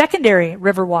a secondary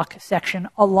Riverwalk section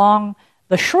along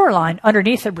the shoreline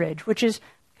underneath the bridge, which is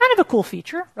kind of a cool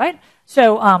feature, right?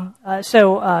 So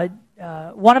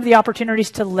one of the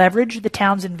opportunities to leverage the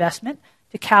town's investment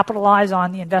to capitalize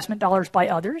on the investment dollars by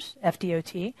others,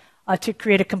 FDOT, to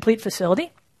create a complete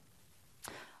facility.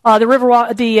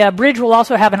 The bridge will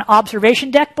also have an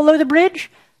observation deck below the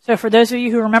bridge. So for those of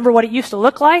you who remember what it used to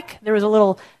look like, there was a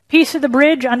little piece of the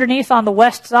bridge underneath on the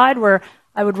west side where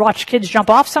I would watch kids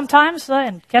jump off sometimes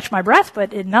and catch my breath,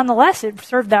 but nonetheless, it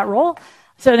served that role.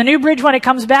 So the new bridge, when it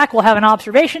comes back, will have an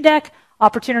observation deck,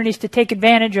 opportunities to take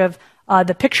advantage of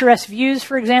the picturesque views,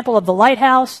 for example, of the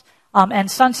lighthouse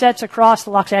and sunsets across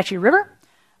the Loxahatchee River.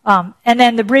 And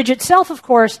then the bridge itself, of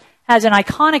course, has an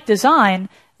iconic design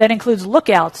that includes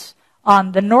lookouts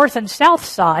on the north and south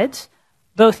sides,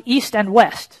 both east and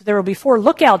west. There will be 4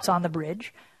 lookouts on the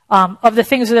bridge. Of the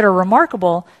things that are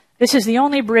remarkable, this is the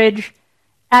only bridge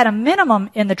at a minimum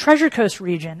in the Treasure Coast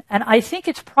region, and I think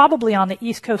it's probably on the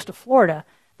east coast of Florida,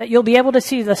 that you'll be able to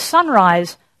see the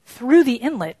sunrise through the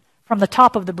inlet from the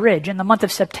top of the bridge in the month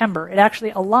of September. It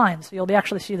actually aligns, so you'll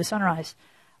actually see the sunrise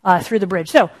through the bridge.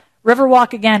 So,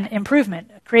 Riverwalk, again,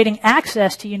 improvement, creating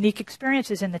access to unique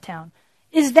experiences in the town.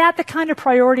 Is that the kind of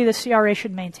priority the CRA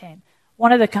should maintain?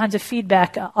 One of the kinds of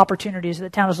feedback opportunities that the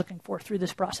town is looking for through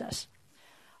this process.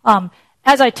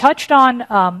 As I touched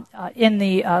on in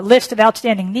the list of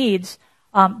outstanding needs,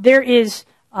 there is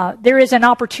an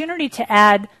opportunity to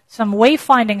add some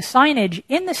wayfinding signage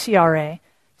in the CRA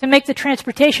to make the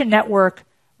transportation network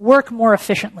work more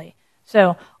efficiently.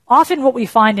 So often what we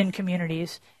find in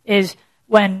communities is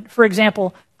when, for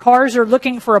example, cars are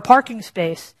looking for a parking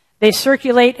space, they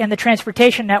circulate in the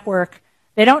transportation network.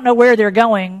 They don't know where they're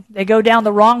going. They go down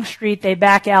the wrong street. They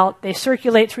back out. They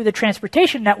circulate through the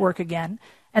transportation network again.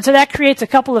 And so that creates a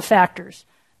couple of factors.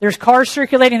 There's cars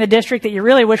circulating the district that you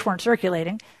really wish weren't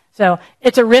circulating. So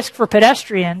it's a risk for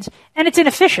pedestrians, and it's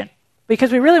inefficient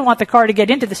because we really want the car to get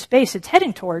into the space it's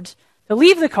heading towards, to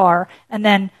leave the car, and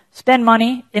then spend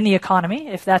money in the economy,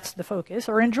 if that's the focus,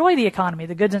 or enjoy the economy,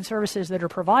 the goods and services that are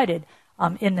provided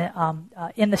in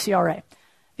the CRA.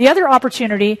 The other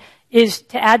opportunity is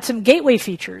to add some gateway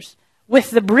features.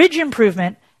 With the bridge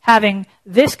improvement having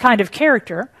this kind of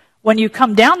character, when you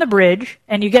come down the bridge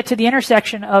and you get to the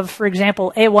intersection of, for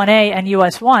example, A1A and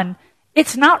US 1,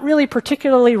 it's not really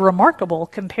particularly remarkable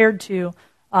compared to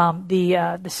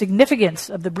the significance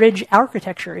of the bridge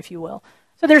architecture, if you will.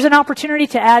 So there's an opportunity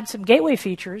to add some gateway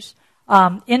features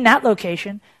in that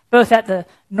location, both at the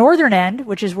northern end,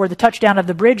 which is where the touchdown of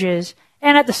the bridge is,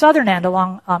 and at the southern end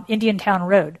along Indiantown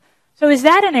Road. So is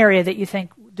that an area that you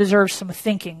think deserves some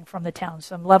thinking from the town,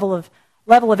 some level of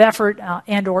effort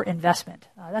and or investment?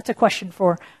 That's a question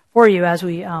for you as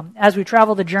we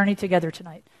travel the journey together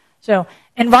tonight. So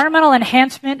environmental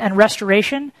enhancement and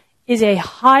restoration is a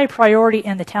high priority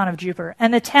in the town of Jupiter.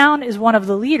 And the town is one of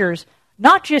the leaders,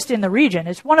 not just in the region,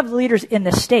 it's one of the leaders in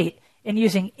the state in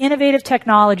using innovative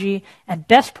technology and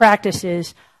best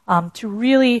practices to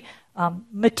really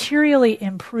materially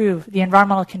improve the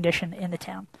environmental condition in the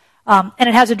town. And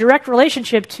it has a direct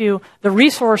relationship to the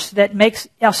resource that makes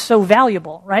us so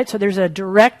valuable, right? So there's a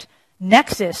direct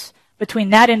nexus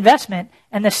between that investment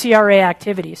and the CRA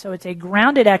activity. So it's a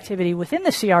grounded activity within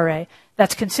the CRA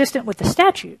that's consistent with the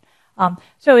statute.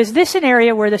 So is this an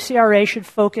area where the CRA should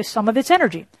focus some of its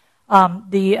energy?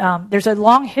 There's a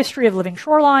long history of living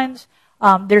shorelines.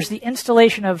 There's the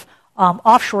installation of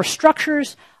offshore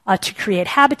structures to create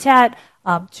habitat,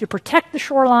 to protect the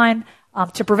shoreline,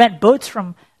 to prevent boats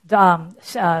from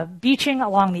beaching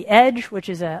along the edge, which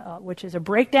is a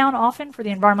breakdown often for the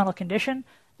environmental condition.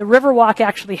 The Riverwalk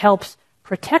actually helps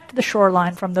protect the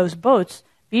shoreline from those boats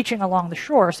beaching along the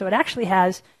shore. So it actually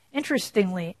has,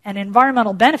 interestingly, an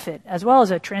environmental benefit as well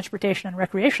as a transportation and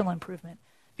recreational improvement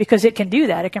because it can do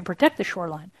that. It can protect the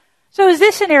shoreline. So is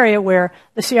this an area where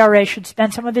the CRA should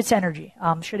spend some of its energy?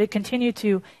 Should it continue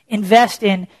to invest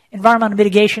in environmental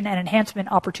mitigation and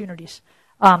enhancement opportunities?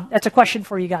 That's a question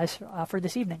for you guys for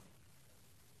this evening.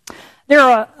 There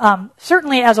are,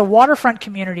 certainly as a waterfront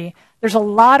community, there's a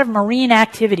lot of marine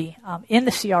activity in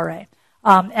the CRA.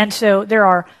 And so there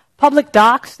are public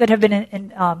docks that have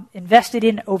been invested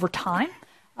in over time.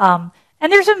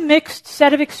 And there's a mixed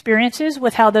set of experiences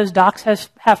with how those docks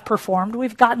have performed.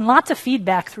 We've gotten lots of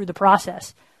feedback through the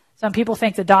process. Some people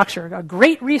think the docks are a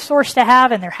great resource to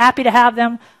have and they're happy to have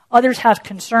them. Others have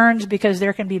concerns because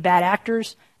there can be bad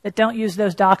actors that don't use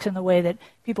those docks in the way that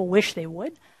people wish they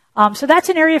would. So that's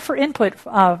an area for input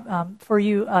for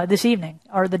you this evening.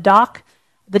 Are the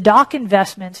dock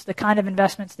investments the kind of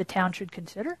investments the town should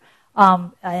consider?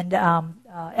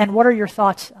 And what are your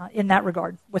thoughts in that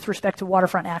regard with respect to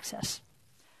waterfront access?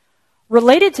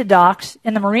 Related to docks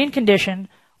in the marine condition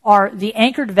are the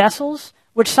anchored vessels,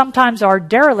 which sometimes are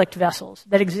derelict vessels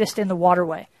that exist in the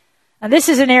waterway. And this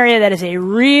is an area that is a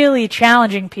really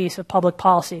challenging piece of public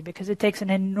policy because it takes an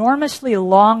enormously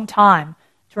long time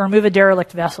to remove a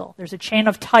derelict vessel. There's a chain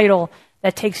of title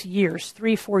that takes years,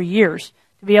 3-4 years,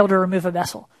 to be able to remove a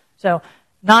vessel. So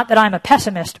not that I'm a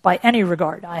pessimist by any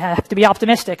regard. I have to be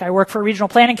optimistic. I work for a regional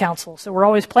planning council, so we're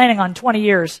always planning on 20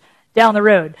 years down the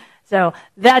road. So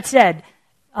that said,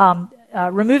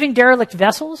 removing derelict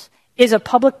vessels is a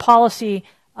public policy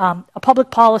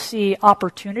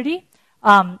opportunity.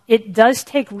 It does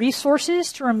take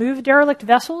resources to remove derelict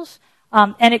vessels,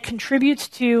 and it contributes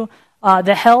to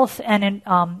the health and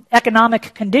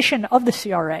economic condition of the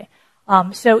CRA.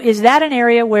 So is that an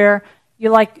area where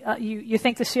you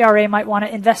think the CRA might want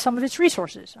to invest some of its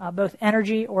resources, both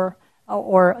energy or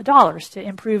dollars, to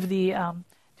improve the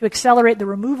to accelerate the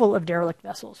removal of derelict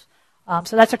vessels?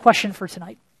 So that's a question for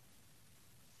tonight.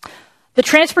 The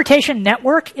transportation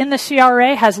network in the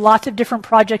CRA has lots of different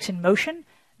projects in motion.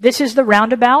 This is the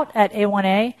roundabout at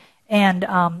A1A and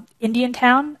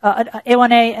Indiantown,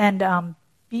 A1A and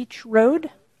Beach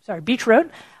Road. Sorry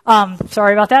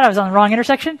about that. I was on the wrong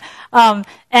intersection. And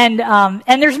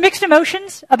there's mixed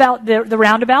emotions about the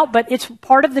roundabout, but it's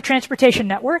part of the transportation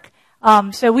network.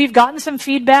 So we've gotten some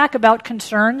feedback about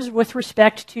concerns with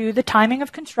respect to the timing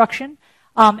of construction,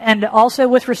 and also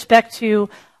with respect to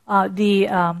the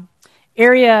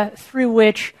area through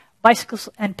which bicycles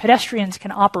and pedestrians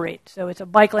can operate. So it's a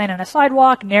bike lane and a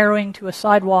sidewalk, narrowing to a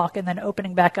sidewalk, and then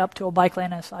opening back up to a bike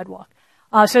lane and a sidewalk.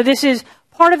 So this is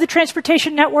part of the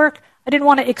transportation network. I didn't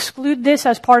want to exclude this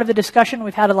as part of the discussion.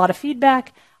 We've had a lot of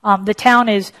feedback. The town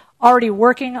is already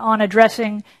working on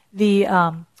addressing the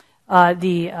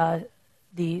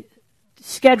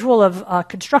schedule of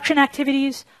construction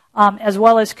activities, as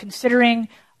well as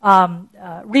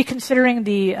reconsidering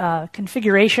the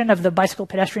configuration of the bicycle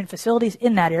pedestrian facilities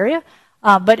in that area.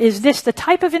 But is this the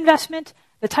type of investment,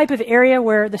 the type of area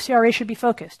where the CRA should be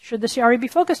focused? Should the CRA be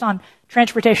focused on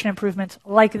transportation improvements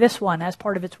like this one as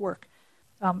part of its work?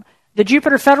 The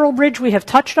Jupiter Federal Bridge we have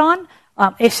touched on,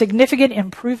 a significant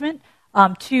improvement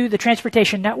to the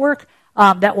transportation network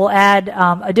that will add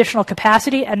additional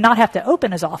capacity and not have to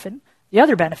open as often. The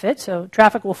other benefit, so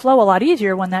traffic will flow a lot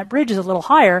easier when that bridge is a little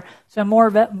higher, so more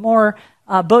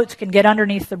boats can get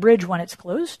underneath the bridge when it's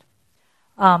closed.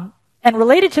 And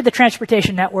related to the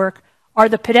transportation network are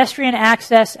the pedestrian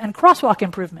access and crosswalk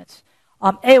improvements.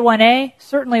 A1A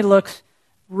certainly looks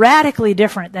radically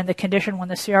different than the condition when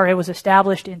the CRA was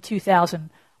established in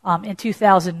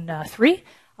 2003.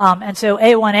 And so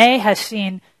A1A has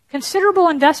seen considerable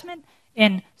investment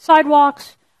in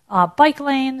sidewalks, bike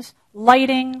lanes,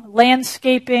 lighting,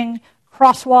 landscaping,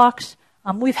 crosswalks.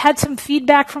 We've had some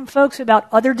feedback from folks about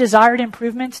other desired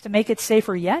improvements to make it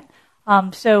safer yet.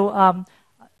 So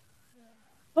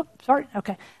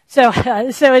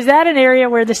is that an area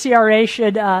where the CRA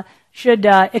should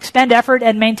expend effort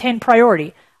and maintain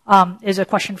priority? Is a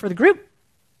question for the group.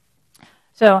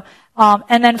 So,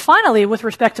 and then finally, with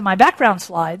respect to my background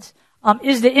slides,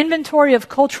 is the inventory of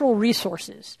cultural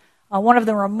resources. One of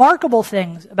the remarkable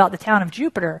things about the town of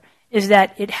Jupiter is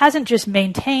that it hasn't just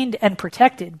maintained and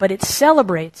protected, but it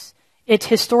celebrates its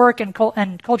historic and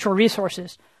cultural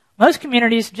resources. Most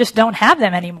communities just don't have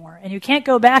them anymore, and you can't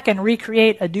go back and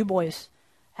recreate a Du Bois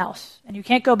house, and you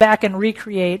can't go back and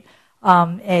recreate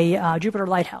a Jupiter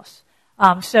lighthouse.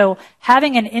 So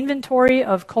having an inventory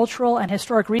of cultural and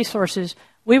historic resources,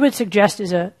 we would suggest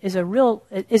is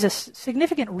a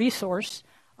significant resource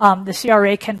the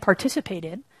CRA can participate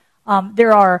in.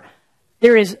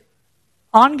 There is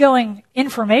ongoing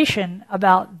information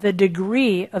about the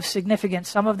degree of significance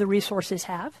some of the resources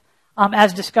have,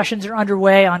 as discussions are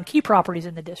underway on key properties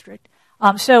in the district.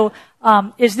 So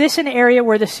is this an area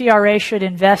where the CRA should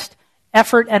invest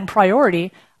effort and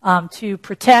priority to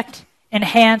protect,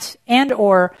 enhance, and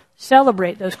or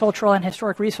celebrate those cultural and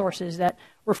historic resources that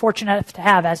we're fortunate enough to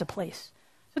have as a place?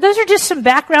 So those are just some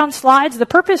background slides. The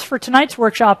purpose for tonight's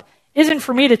workshop isn't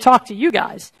for me to talk to you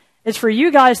guys. It's for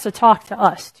you guys to talk to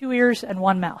us, 2 ears and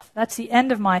 1 mouth. That's the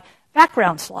end of my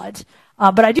background slides.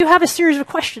 But I do have a series of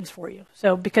questions for you.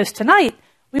 So because tonight,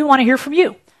 we want to hear from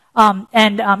you. You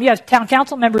have town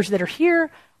council members that are here.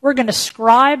 We're going to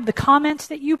scribe the comments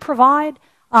that you provide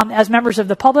as members of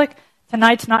the public.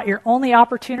 Tonight's not your only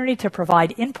opportunity to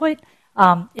provide input.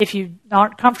 If you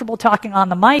aren't comfortable talking on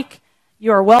the mic,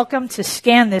 you are welcome to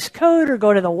scan this code or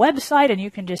go to the website and you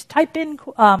can just type in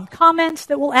comments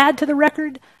that will add to the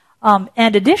record.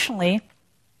 And additionally,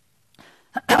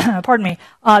 pardon me,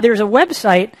 there's a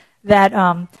website that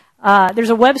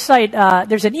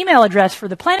there's an email address for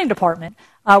the planning department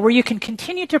where you can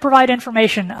continue to provide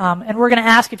information. And we're going to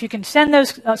ask if you can send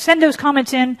those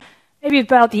comments in maybe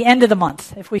about the end of the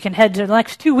month, if we can head to the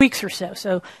next 2 weeks or so.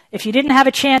 So if you didn't have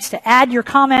a chance to add your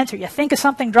comments or you think of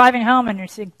something driving home and you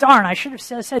think, darn, I should have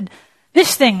said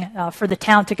this thing for the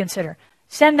town to consider,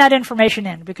 send that information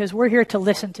in because we're here to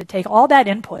listen, to take all that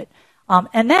input,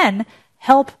 and then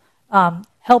help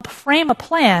frame a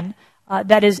plan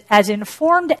that is as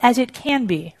informed as it can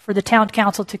be for the town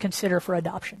council to consider for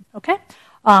adoption. Okay?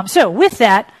 So with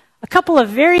that, a couple of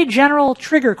very general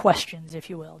trigger questions, if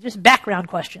you will, just background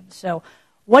questions. So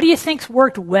what do you think's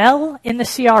worked well in the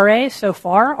CRA so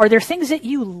far? Are there things that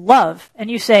you love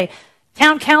and you say,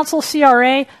 town council,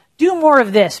 CRA, do more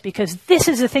of this because this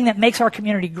is the thing that makes our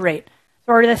community great?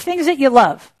 So are there things that you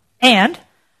love? And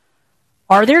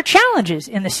are there challenges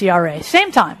in the CRA?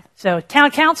 Same time. So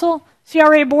town council,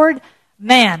 CRA board,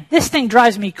 man, this thing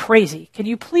drives me crazy. Can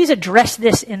you please address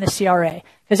this in the CRA?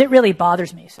 Because it really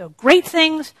bothers me. So great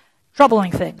things,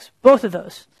 troubling things, both of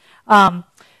those.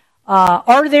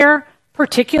 Are there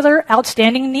particular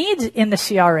outstanding needs in the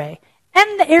CRA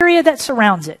and the area that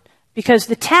surrounds it? Because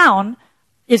the town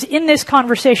is in this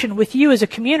conversation with you as a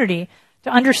community to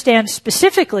understand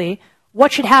specifically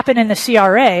what should happen in the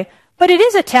CRA, but it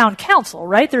is a town council,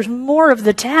 right? There's more of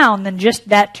the town than just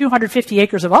that 250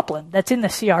 acres of upland that's in the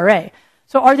CRA.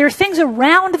 So are there things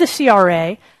around the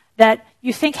CRA that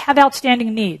you think have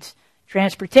outstanding needs?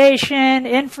 Transportation,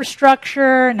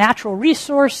 infrastructure, natural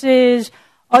resources,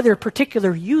 other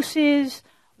particular uses,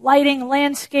 lighting,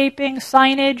 landscaping,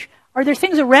 signage. Are there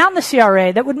things around the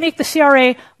CRA that would make the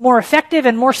CRA more effective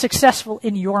and more successful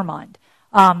in your mind?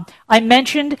 I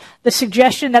mentioned the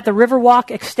suggestion that the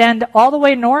Riverwalk extend all the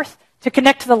way north to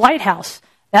connect to the lighthouse.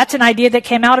 That's an idea that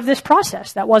came out of this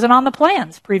process. That wasn't on the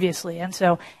plans previously. And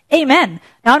so, amen.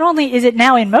 Not only is it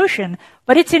now in motion,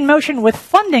 but it's in motion with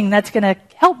funding that's going to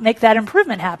help make that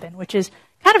improvement happen, which is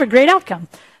kind of a great outcome.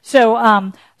 So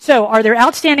are there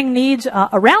outstanding needs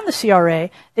around the CRA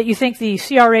that you think the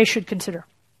CRA should consider?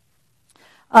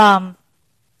 Are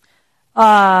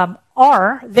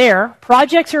there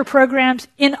projects or programs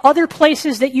in other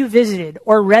places that you visited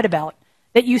or read about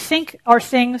that you think are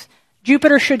things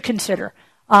Jupiter should consider?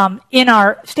 In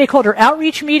our stakeholder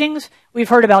outreach meetings, we've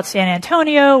heard about San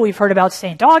Antonio, we've heard about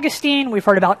St. Augustine, we've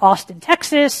heard about Austin,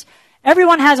 Texas.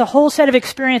 Everyone has a whole set of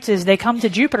experiences they come to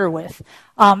Jupiter with.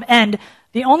 And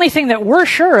the only thing that we're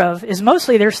sure of is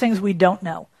mostly there's things we don't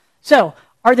know. So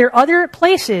are there other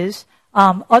places,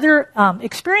 other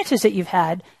experiences that you've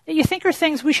had that you think are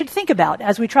things we should think about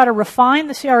as we try to refine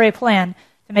the CRA plan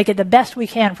to make it the best we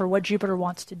can for what Jupiter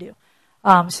wants to do?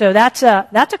 So that's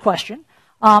a question.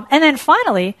 And then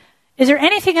finally, is there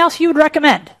anything else you would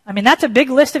recommend? I mean, that's a big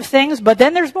list of things, but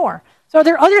then there's more. So are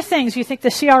there other things you think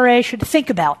the CRA should think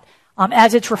about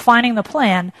as it's refining the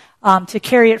plan to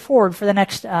carry it forward for the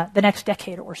next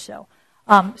decade or so?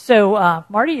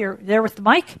 Marty, you're there with the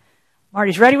mic.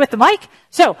 Marty's ready with the mic.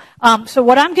 So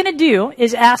what I'm going to do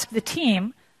is ask the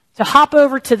team to hop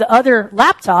over to the other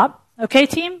laptop. Okay,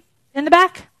 team in the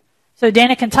back? So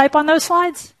Dana can type on those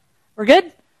slides? We're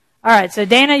good? All right, so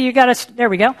Dana, you got us. There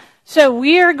we go. So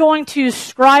we are going to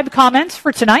scribe comments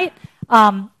for tonight,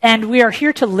 and we are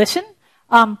here to listen.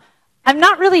 I'm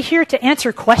not really here to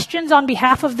answer questions on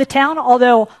behalf of the town,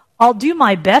 although I'll do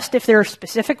my best if there are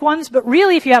specific ones. But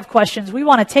really, if you have questions, we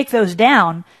want to take those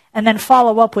down and then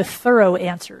follow up with thorough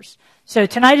answers. So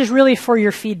tonight is really for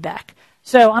your feedback.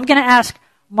 So I'm going to ask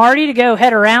Marty to go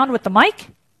head around with the mic.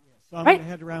 So I'm going to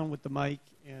head around with the mic.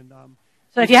 And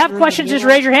so if you have questions, just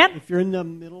raise your hand. If you're in the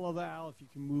middle of the aisle, if you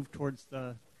can move towards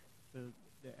the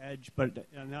edge.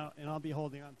 And I'll be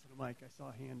holding on to the mic. I saw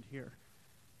a hand here.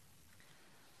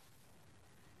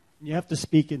 And you have to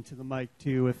speak into the mic,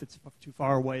 too. If it's too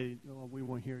far away, we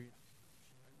won't hear you.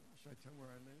 Should I tell where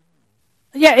I live?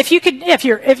 Yeah, if you could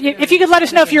let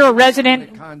us know if you're a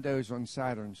resident. Condos on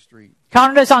Saturn Street.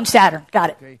 Condos on Saturn. Got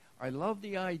it. Okay. I love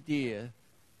the idea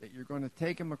that you're going to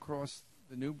take them across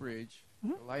the new bridge,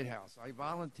 the lighthouse. I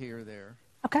volunteer there.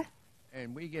 Okay.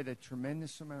 And we get a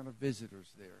tremendous amount of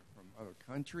visitors there from other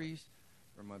countries,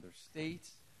 from other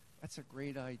states. That's a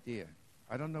great idea.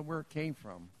 I don't know where it came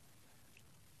from,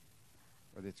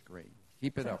 but it's great.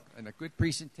 Keep it up. And a good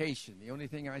presentation. The only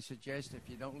thing I suggest, if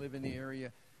you don't live in the area,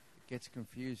 it gets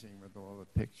confusing with all the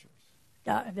pictures.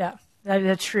 Yeah,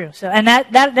 that's true. So, and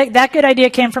that good idea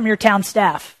came from your town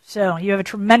staff. So you have a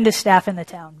tremendous staff in the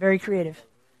town. Very creative.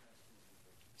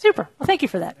 Super. Well, thank you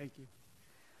for that. Thank you.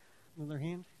 Another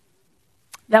hand?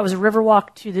 That was a river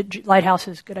walk to the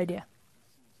lighthouses. Good idea.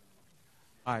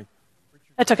 Hi.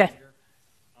 That's okay.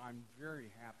 I'm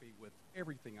very happy with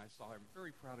everything I saw. I'm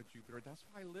very proud of Jupiter. That's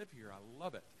why I live here. I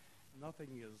love it. Nothing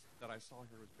is that I saw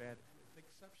here was bad, with the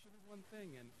exception of one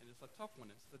thing, and it's a tough one.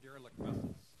 It's the derelict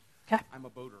vessels. Okay. I'm a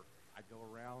boater. I go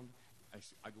around. I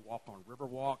go walk on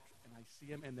Riverwalk, and I see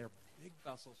them, and they're big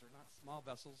vessels. They're not small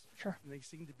vessels. Sure. And they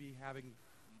seem to be having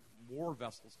more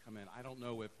vessels come in. I don't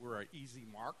know if we're an easy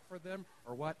mark for them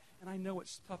or what, and I know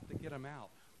it's tough to get them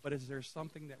out. But is there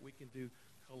something that we can do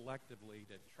collectively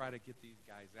to try to get these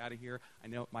guys out of here? I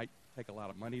know it might take a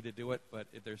lot of money to do it, but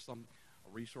if there's a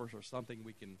resource or something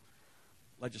we can,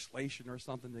 legislation or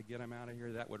something to get them out of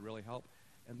here, that would really help.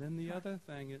 And then the other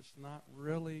thing, it's not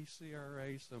really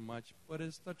CRA so much, but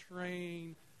it's the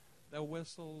train, the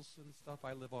whistles and stuff.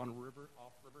 I live on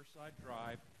off Riverside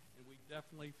Drive, and we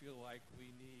definitely feel like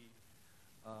we need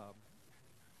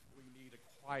a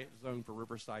quiet zone for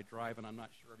Riverside Drive, and I'm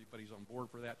not sure everybody's on board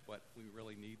for that, but we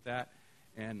really need that.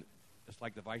 And just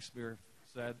like the Vice Mayor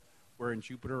said, We're in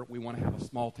Jupiter. We want to have a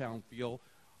small town feel.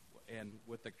 And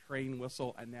with the train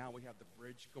whistle, and now we have the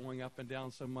bridge going up and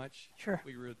down so much. Sure.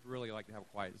 We would really like to have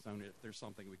a quiet zone if there's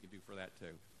something we can do for that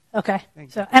too. Okay.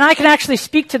 So, and I can actually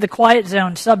speak to the quiet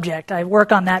zone subject. I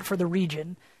work on that for the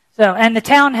region. So, and the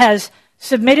town has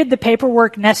submitted the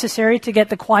paperwork necessary to get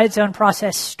the quiet zone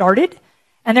process started.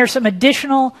 And there's some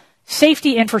additional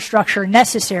safety infrastructure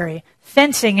necessary,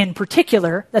 fencing in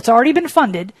particular, that's already been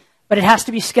funded, but it has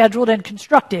to be scheduled and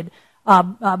constructed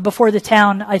before the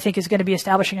town, I think, is going to be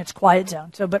establishing its quiet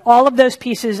zone. So, but all of those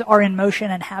pieces are in motion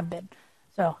and have been.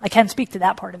 So I can speak to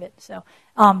that part of it. So,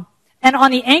 and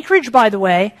on the anchorage, by the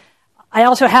way, I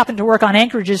also happen to work on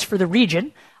anchorages for the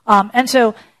region. And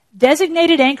so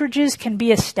designated anchorages can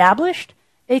be established.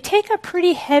 They take a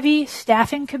pretty heavy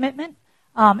staffing commitment,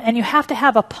 and you have to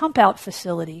have a pump-out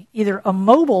facility, either a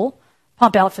mobile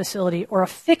pump-out facility or a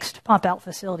fixed pump-out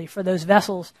facility for those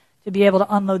vessels to be able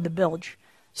to unload the bilge.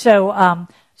 So,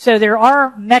 so there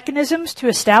are mechanisms to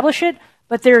establish it,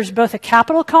 but there's both a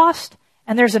capital cost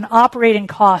and there's an operating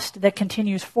cost that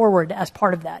continues forward as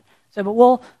part of that. So, but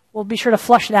we'll be sure to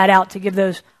flush that out to give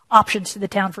those options to the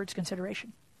town for its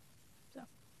consideration. So.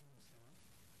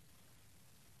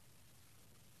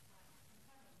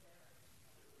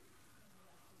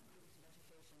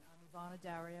 I'm Ivana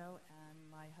Dario, and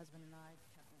my husband and I,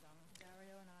 Captain Donald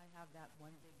Dario, and I have that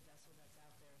one big vessel that's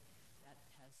out there that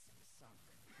has sunk.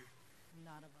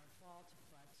 Not of our fault,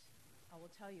 but I will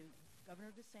tell you,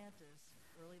 Governor DeSantis,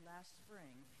 early last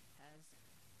spring, has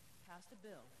passed a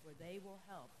bill where they will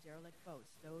help derelict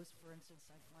boats. Those, for instance,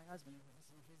 like my husband,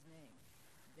 who was his name,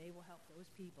 they will help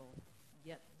those people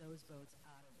get those boats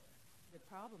out of there. The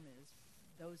problem is,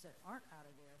 those that aren't out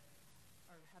of there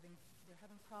are having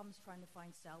problems trying to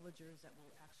find salvagers that will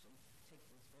actually take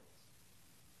those boats.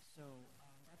 So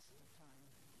that's the time.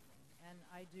 And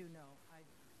I do know, I've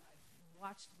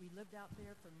watched, we lived out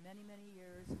there for many, many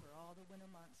years, for all the winter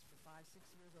months, for 5, 6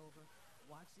 years over,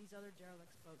 watched these other derelict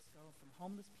boats go from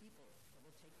homeless people that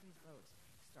will take these boats,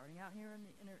 starting out here in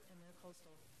the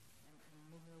coastal and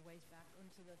moving their ways back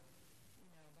into the,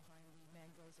 behind the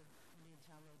mangroves of Indian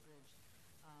Town Road Bridge.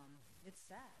 It's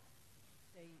sad.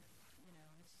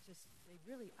 It's just, they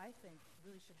really, I think,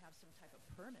 really should have some type of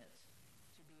permit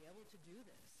to be able to do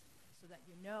this so that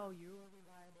you are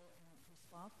reliable and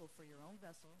responsible for your own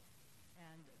vessel.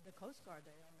 And the Coast Guard,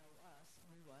 they all know us,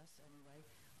 knew us anyway.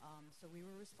 So we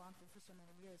were responsible for so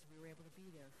many years. We were able to be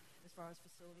there. As far as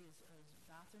facilities, as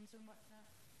bathrooms and whatnot,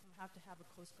 you have to have a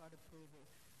Coast Guard approval,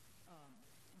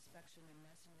 inspection and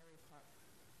necessary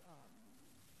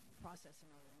processing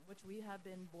of them, which we have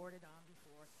been boarded on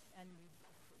before, and we've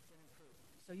been approved.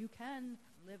 So you can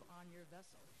live on your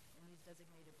vessel in these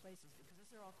designated places because these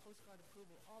are all Coast Guard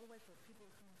approval all the way for people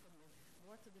coming from the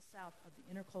north to the south of the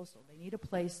intercoastal. They need a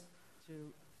place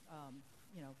to,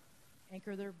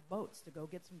 anchor their boats, to go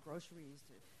get some groceries,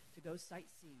 to go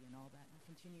sightsee and all that, and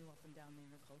continue up and down the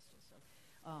intercoastal. So,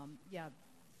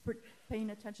 paying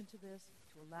attention to this,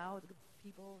 to allow the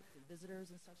people, the visitors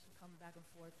and such to come back and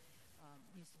forth,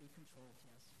 needs to be controlled,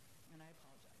 yes. And I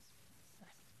apologize.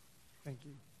 Thank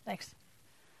you. Thanks.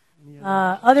 Any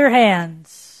Other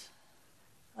hands?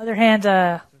 Let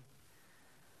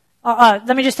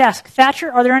me just ask,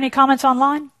 Thatcher, are there any comments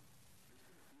online?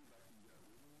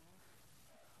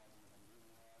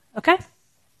 Okay.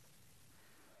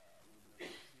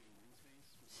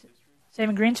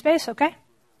 Saving green space, okay.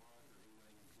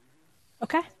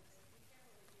 Okay.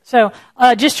 So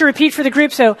just to repeat for the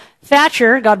group, so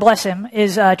Thatcher, God bless him,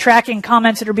 is tracking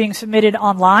comments that are being submitted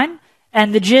online,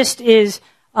 and the gist is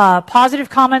positive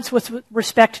comments with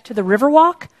respect to the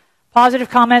Riverwalk, positive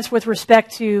comments with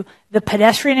respect to the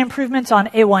pedestrian improvements on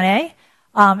A1A,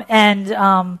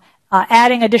 and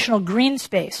adding additional green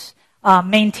space,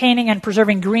 maintaining and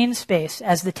preserving green space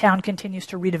as the town continues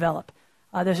to redevelop.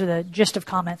 Those are the gist of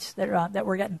comments that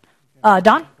we're getting.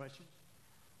 Don?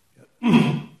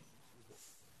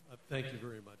 Thank you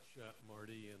very much,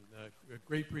 Marty, and a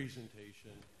great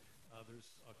presentation. There's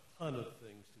a ton of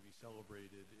things to be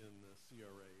celebrated in the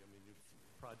CRA. I mean,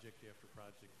 project after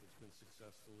project that's been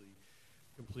successfully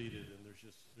completed, and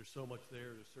there's so much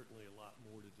there. There's certainly a lot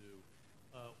more to do.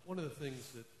 One of the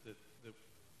things that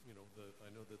I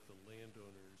know that the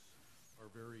landowners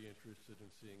are very interested in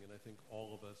seeing, and I think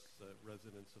all of us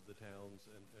residents of the towns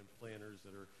and planners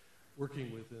that are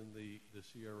working within the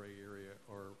CRA area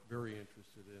are very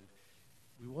interested in.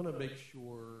 We want to make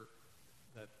sure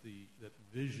that that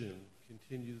vision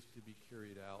continues to be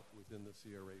carried out within the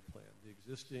CRA plan. The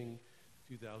existing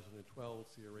 2012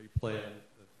 CRA plan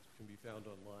that can be found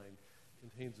online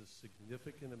contains a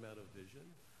significant amount of vision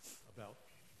about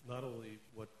not only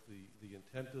what the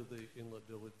intent of the inlet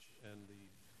village and the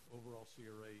overall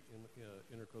CRA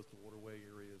intercoastal waterway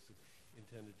area is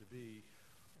intended to be,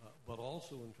 but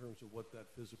also in terms of what that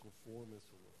physical form is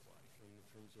to look like, and in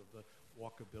terms of the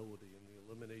walkability and the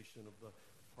elimination of the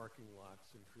parking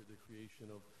lots and the creation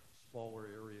of smaller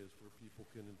areas where people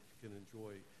can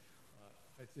enjoy.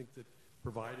 I think that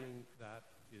providing that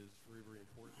is very, very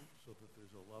important so that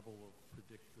there's a level of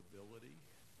predictability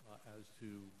as to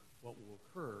what will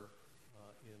occur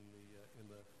in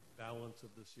the balance of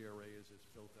the CRA as it's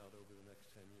built out over the next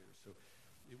 10 years. So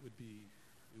it would be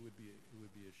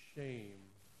a shame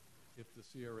if the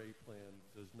CRA plan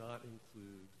does not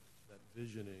include that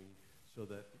visioning so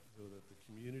that the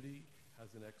community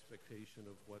has an expectation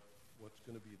of what's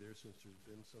going to be there, since there's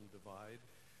been some divide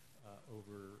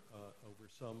over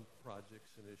some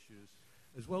projects and issues,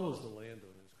 as well as the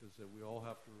landowners, because we all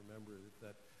have to remember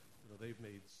that they've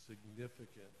made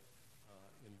significant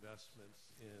investments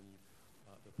in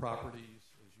the properties,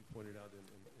 as you pointed out,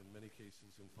 in many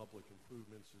cases in public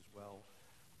improvements as well.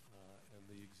 And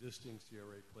the existing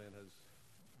CRA plan has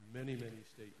many, many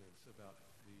statements about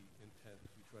the intent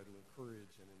to try to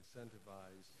encourage and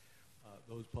incentivize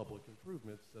those public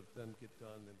improvements that then get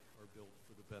done and are built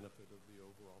for the benefit of the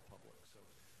overall public. So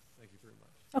thank you very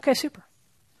much. Okay, super.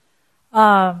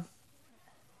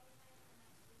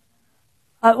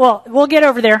 Well, we'll get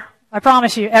over there. I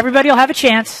promise you. Everybody will have a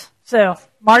chance. So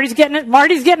Marty's getting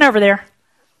over there.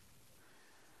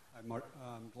 I'm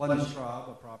Glenn Straub,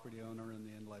 a property owner in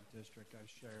the Inlet District. I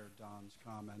share Don's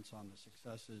comments on the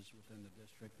successes within the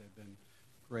district. They've been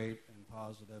great and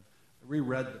positive. I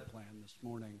reread the plan this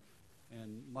morning,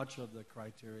 and much of the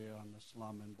criteria on the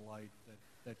slum and blight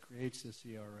that creates the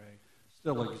CRA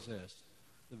still exists.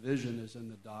 The vision is in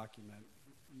the document.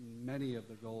 Many of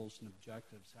the goals and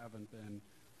objectives haven't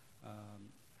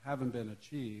been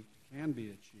achieved, can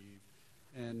be achieved,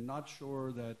 and not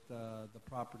sure that the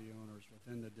property owners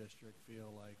within the district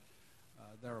feel like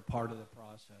they're a part of the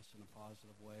process in a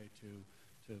positive way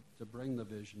to bring the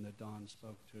vision that Don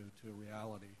spoke to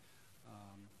reality.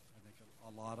 I think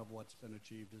a lot of what's been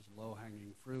achieved is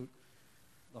low-hanging fruit.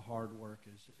 The hard work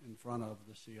is in front of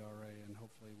the CRA, and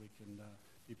hopefully we can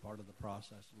be part of the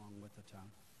process along with the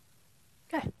town.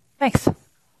 Okay, thanks. Thank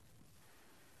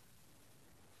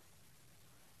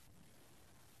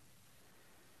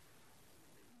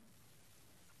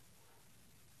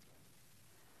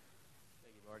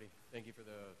you, Marty. Thank you for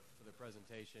the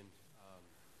presentation.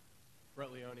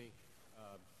 Brett Leone,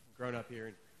 grown up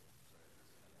here.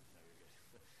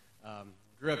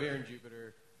 Grew up here in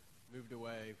Jupiter, moved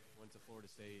away, went to Florida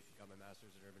State, got my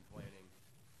master's in urban planning,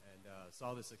 and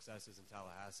saw the successes in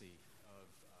Tallahassee of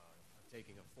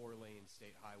taking a 4-lane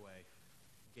state highway,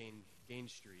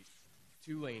 Gaines Street,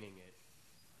 2-laning it,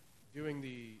 doing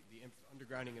the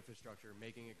undergrounding infrastructure,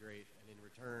 making it great, and in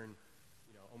return,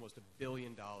 almost $1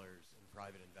 billion in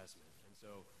private investment. And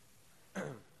so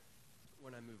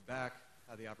when I moved back,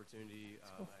 had the opportunity,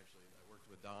 I worked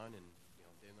with Don, and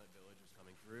the Inlet Village was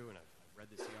coming through, and I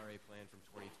read the CRA plan from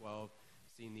 2012,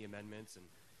 seen the amendments, and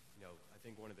I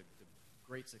think one of the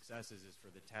great successes is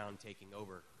for the town taking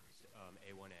over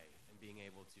A1A and being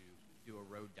able to do a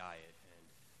road diet and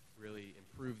really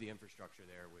improve the infrastructure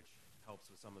there, which helps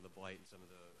with some of the blight and some of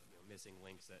the missing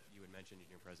links that you had mentioned in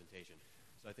your presentation.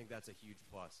 So I think that's a huge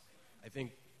plus. I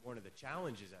think one of the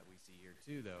challenges that we see here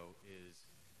too, though, is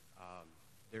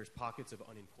there's pockets of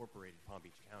unincorporated Palm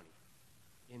Beach County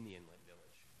in the Inlet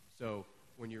Village. So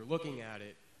when you're looking at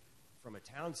it from a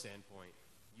town standpoint,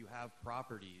 you have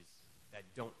properties that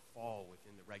don't fall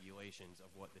within the regulations of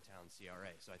what the town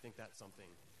CRA. So I think that's something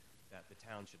that the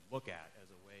town should look at as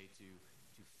a way to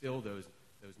fill those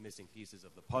missing pieces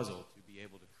of the puzzle, to be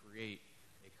able to create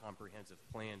a comprehensive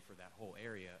plan for that whole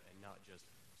area and not just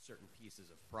certain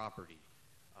pieces of property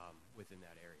within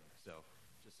that area. So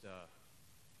just a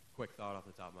quick thought off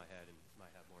the top of my head, and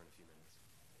might have more in a few minutes.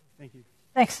 Thank you.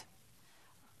 Thanks.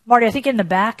 Marty, I think in the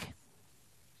back.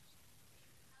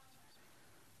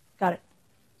 Got it.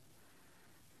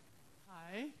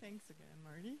 Hi, thanks again,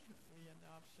 Marty. We had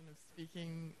the option of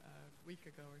speaking a week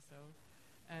ago or so,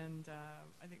 and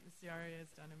I think the CRA has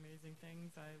done amazing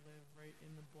things. I live right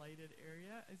in the blighted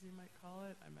area, as you might call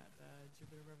it. I'm at the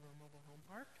Jupiter River Mobile Home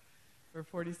Park. For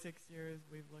 46 years,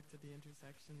 we've looked at the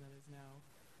intersection that is now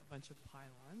a bunch of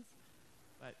pylons.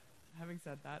 But having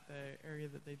said that, the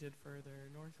area that they did further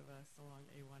north of us along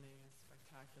A1A is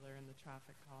spectacular, and the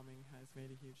traffic calming has made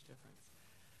a huge difference.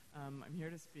 I'm here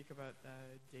to speak about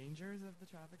the dangers of the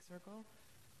traffic circle,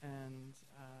 and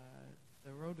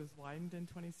the road was widened in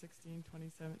 2016,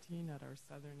 2017 at our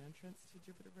southern entrance to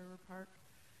Jupiter River Park,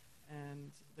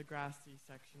 and the grassy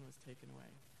section was taken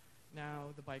away.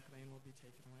 Now the bike lane will be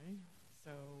taken away.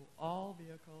 So all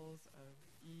vehicles of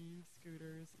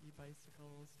e-scooters,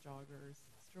 e-bicycles, joggers,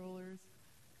 strollers,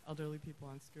 elderly people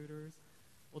on scooters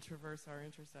will traverse our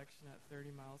intersection at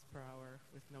 30 miles per hour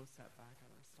with no setback at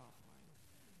our stop line.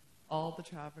 All the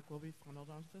traffic will be funneled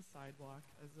onto the sidewalk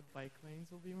as the bike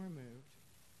lanes will be removed,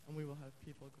 and we will have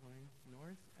people going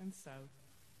north and south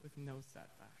with no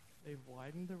setback. They've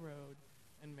widened the road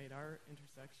and made our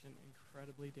intersection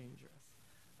incredibly dangerous.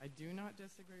 I do not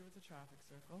disagree with the traffic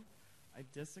circle. I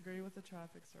disagree with the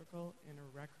traffic circle in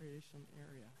a recreation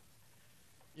area.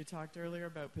 You talked earlier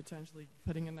about potentially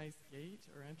putting a nice gate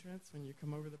or entrance when you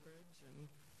come over the bridge and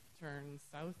turn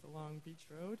south along Beach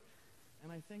Road.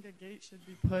 And I think a gate should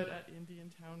be put at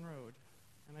Indiantown Road.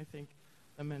 And I think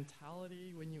the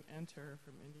mentality when you enter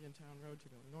from Indiantown Road to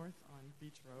go north on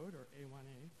Beach Road or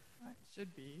A1A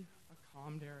should be a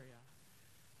calmed area.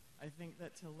 I think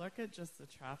that to look at just the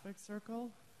traffic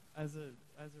circle as a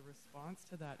response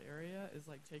to that area is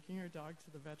like taking your dog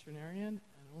to the veterinarian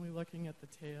and only looking at the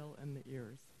tail and the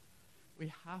ears.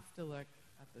 We have to look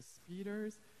at the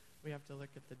speeders. We have to look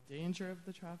at the danger of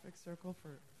the traffic circle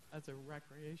as a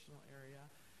recreational area.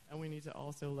 And we need to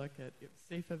also look at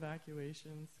safe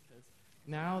evacuations, because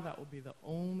now that will be the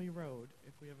only road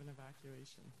if we have an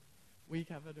evacuation. We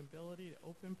have an ability to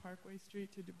open Parkway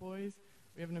Street to Du Bois.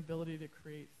 We have an ability to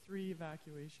create 3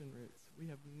 evacuation routes. We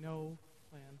have no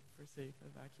plan for safe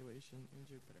evacuation in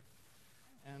Jupiter.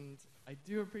 And I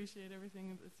do appreciate everything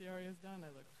that the CRA has done. I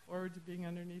look forward to being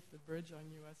underneath the bridge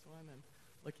on US 1 and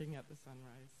looking at the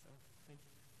sunrise. So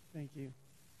thank you.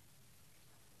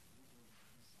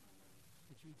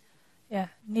 Thank you. Yeah,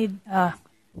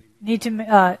 need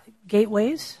to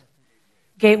gateways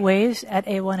at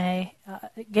A1A,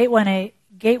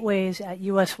 gateways at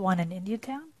US 1 in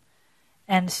Indiantown,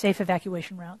 and safe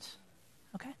evacuation routes.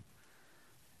 Okay.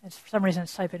 And for some reason,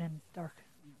 it's typing in dark.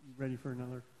 You ready for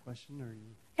another question? Or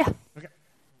you? Yeah. Okay.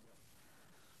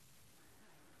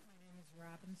 My name is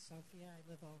Robin Sophia. I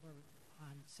live over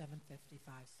on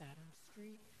 755 Saturn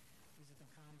Street. These are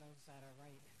the condos that are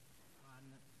right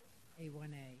on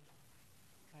A1A,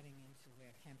 cutting into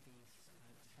where Kempy's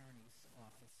attorney's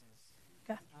office is.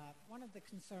 Okay. One of the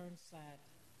concerns that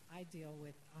I deal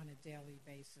with on a daily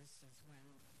basis is when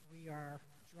we are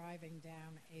driving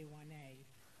down A1A,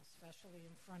 especially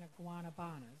in front of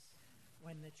Guanabanas,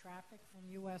 when the traffic from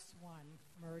US 1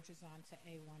 merges onto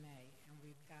A1A, and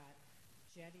we've got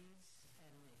jetties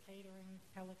and the catering,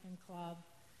 Pelican Club,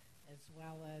 as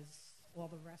well as all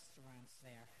the restaurants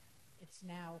there. It's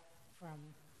now from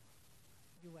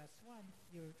US 1,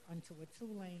 you're onto a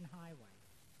 2-lane highway.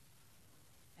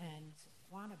 And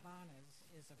Guanabanas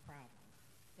is a problem.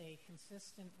 They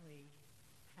consistently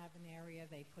have an area,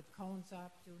 they put cones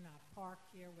up, do not park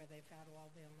here, where they've got all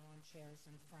their lawn chairs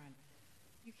in front.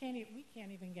 We can't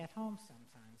even get home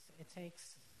sometimes. It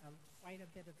takes quite a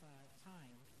bit of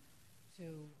time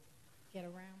to get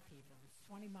around people. It's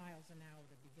 20 miles an hour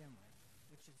to begin with,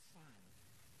 which is fine.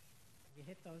 You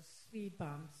hit those speed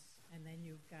bumps, and then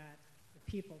you've got the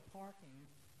people parking.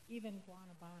 Even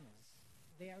Guanabanas,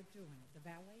 they're doing it. The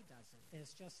valet does it.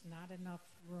 There's just not enough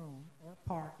room or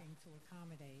parking to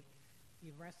accommodate the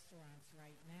restaurants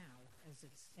right now as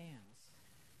it stands.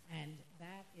 And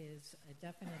that is a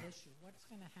definite issue. What's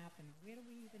going to happen? Where do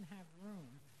we even have room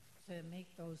to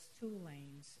make those 2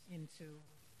 lanes into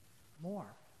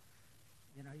more?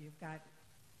 You know, you've got,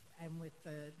 and with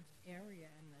the area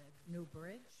and the new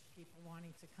bridge, people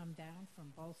wanting to come down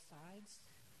from both sides,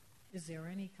 is there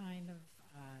any kind of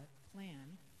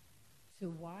plan to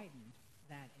widen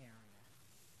that area?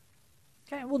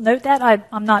 Okay, we'll note that.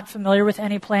 I'm not familiar with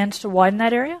any plans to widen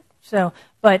that area. So,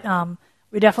 but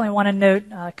we definitely want to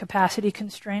note capacity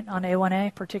constraint on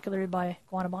A1A, particularly by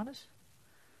Guanabanas.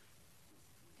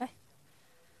 Okay.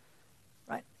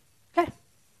 Right. Okay.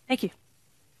 Thank you.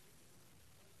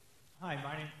 Hi,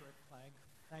 my name is Rick Clegg.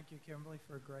 Thank you, Kimberly,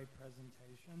 for a great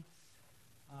presentation.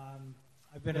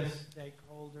 I've been a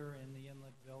stakeholder in the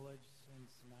Inlet Village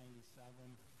since '97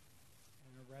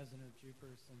 and a resident of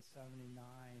Jupiter since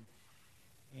 '79.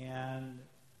 And,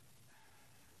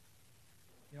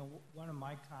 you know, one of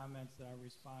my comments that I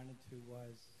responded to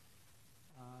was,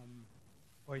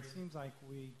 boy, it seems like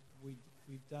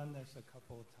we've done this a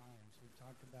couple of times. We've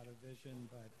talked about a vision,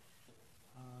 but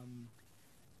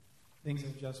things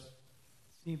have just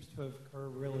seems to occur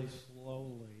really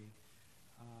slowly.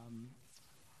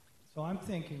 So I'm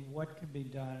thinking, what can be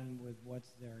done with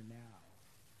what's there now?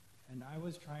 And I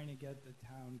was trying to get the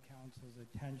town council's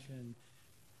attention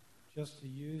just to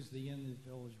use the Inlet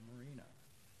Village Marina.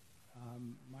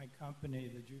 My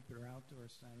company, the Jupiter Outdoor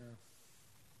Center,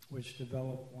 which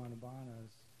developed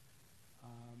Guanabanas,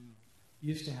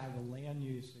 used to have a land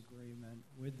use agreement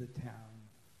with the town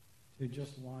to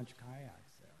just launch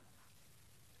kayaks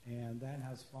there. And that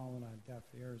has fallen on deaf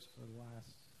ears for the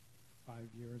last 5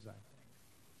 years, I think.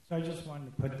 So I just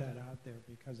wanted to put that out there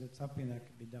because it's something that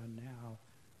can be done now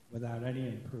without any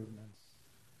improvements.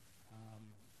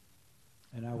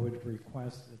 And I would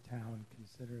request the town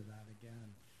consider that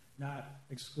again. Not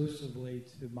exclusively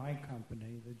to my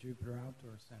company, the Jupiter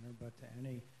Outdoor Center, but to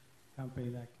any company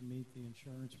that can meet the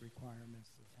insurance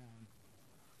requirements the town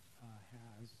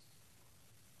has.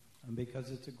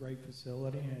 Because it's a great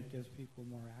facility and it gives people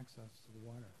more access to the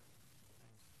water.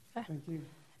 Okay. Thank you.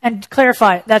 And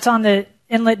clarify, that's on the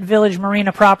Inlet Village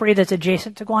Marina property that's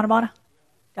adjacent to Guanabana?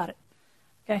 Got it.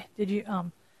 Okay. Did you?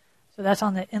 So that's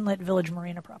on the Inlet Village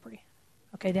Marina property.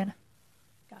 Okay, Dana?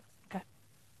 Got it. Okay.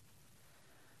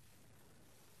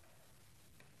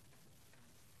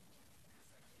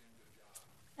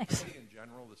 Thanks. I think in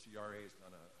general, the CRA has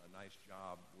done a nice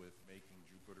job with making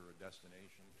Jupiter a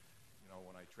destination. You know,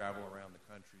 when I travel around the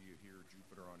country, you hear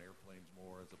Jupiter on airplanes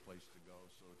more as a place to go,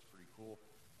 so it's pretty cool.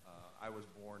 I was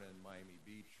born in Miami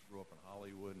Beach, grew up in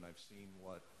Hollywood, and I've seen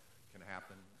what can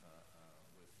happen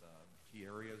with key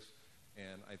areas.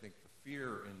 And I think the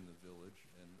fear in the village,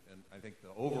 and I think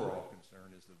the overall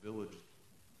concern is the village,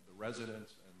 the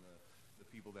residents and the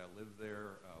people that live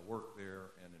there, work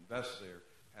there, and invest there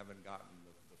haven't gotten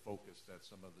the focus that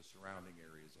some of the surrounding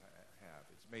areas have.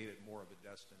 It's made it more of a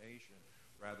destination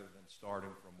rather than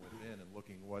starting from within and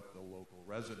looking what the local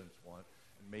residents want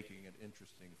and making it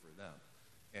interesting for them.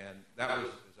 And that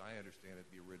was, as I understand it,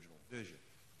 the original vision,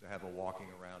 to have a walking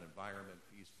around environment,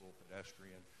 peaceful,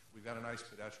 pedestrian. We've got a nice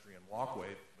pedestrian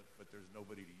walkway, but there's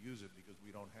nobody to use it because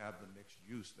we don't have the mixed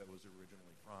use that was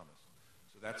originally promised.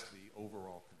 So that's the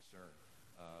overall concern.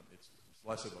 It's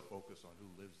less of a focus on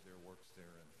who lives there, works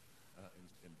there, and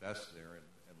invests there,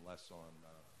 and less on,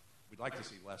 we'd like to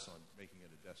see less on making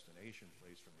it a destination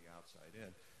place from the outside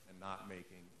in and not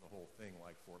making the whole thing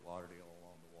like Fort Lauderdale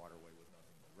along the waterway with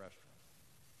nothing but restaurants.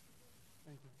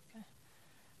 Thank you. Okay.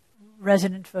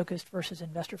 Resident-focused versus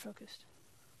investor-focused.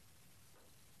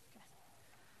 Okay.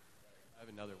 I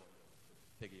have another one to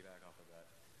piggyback off of that.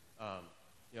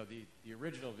 You know, the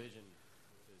original vision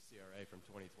with the CRA from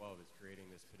 2012 is creating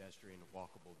this pedestrian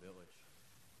walkable village.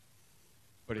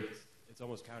 But it's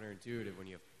almost counterintuitive when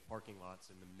you have parking lots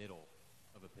in the middle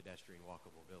of a pedestrian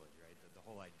walkable village, right? The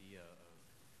whole idea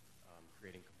of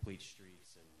creating complete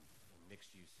streets and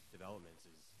mixed-use developments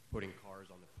is putting cars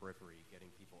on the periphery,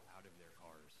 getting people out of their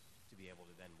cars to be able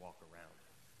to then walk around.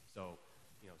 So,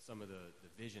 you know, some of the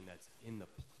vision that's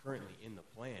currently in the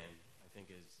plan, I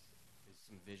think is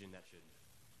some vision that should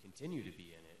continue to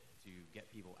be in it to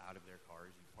get people out of their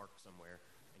cars. You park somewhere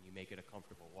and you make it a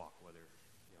comfortable walk, whether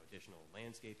additional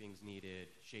landscaping's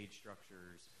needed, shade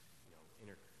structures,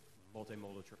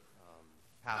 multimodal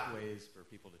pathways for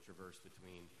people to traverse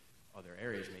between other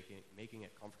areas, making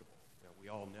it comfortable. You know, we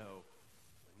all know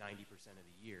 90% of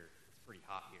the year it's pretty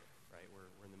hot here, right?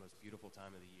 We're in the most beautiful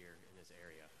time of the year in this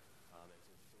area. And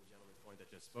to the gentleman's point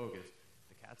that just spoke is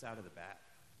the cat's out of the bag.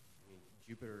 I mean,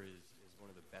 Jupiter is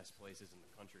one of the best places in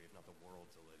the country, if not the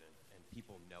world, to live in, and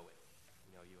people know it.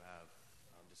 You know, you have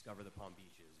Discover the Palm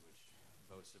Beaches, which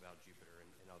boasts about Jupiter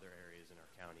and other areas in our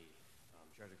county.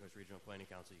 Treasure Coast Regional Planning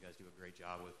Council, you guys do a great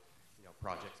job with,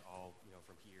 projects all,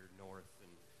 from here north and,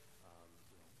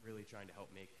 really trying to help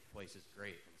make places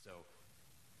great. And so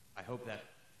I hope that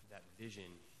vision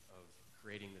of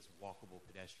creating this walkable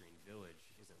pedestrian village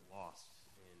isn't lost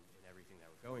in everything that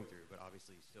we're going through, but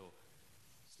obviously still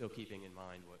keeping in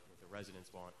mind what the residents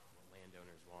want, what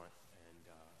landowners want,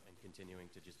 and continuing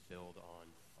to just build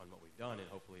on what we've done, and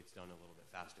hopefully it's done a little bit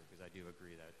faster, because I do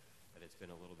agree that it's been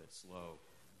a little bit slow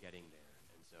getting there.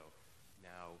 And so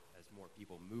now as more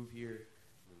people move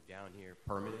down here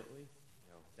permanently,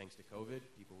 thanks to COVID,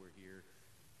 people were here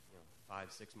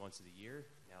 5-6 months of the year.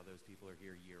 Now those people are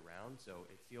here year round, so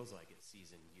it feels like it's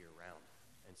season year round.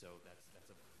 And so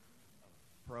that's a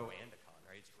pro and a con,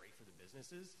 right? It's great for the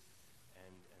businesses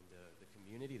and the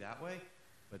community that way,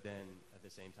 but then at the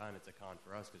same time it's a con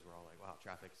for us because we're all like, wow,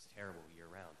 traffic's terrible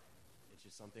year round. It's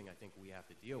just something I think we have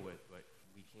to deal with, but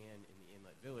we can in the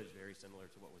Inlet Village, very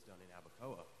similar to what was done in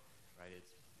Abacoa, right?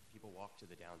 It's people walk to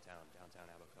the downtown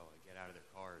Abacoa, get out of their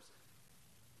cars.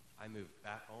 I moved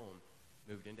back home,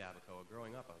 moved into Abacoa.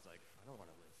 Growing up, I was like, I don't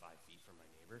want to live 5 feet from my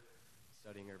neighbor.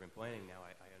 Studying urban planning now,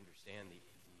 I understand the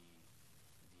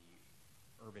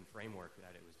urban framework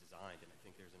that it was designed, and I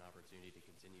think there's an opportunity to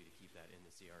continue to keep that in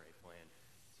the CRA plan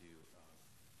to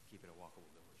keep it a walkable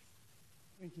village.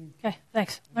 Thank you. Okay,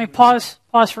 thanks. Let me pause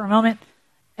for a moment.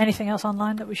 Anything else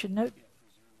online that we should note?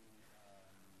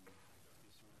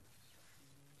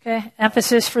 Okay,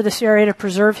 emphasis for the CRA to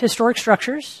preserve historic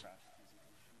structures.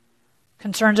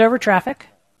 Concerns over traffic.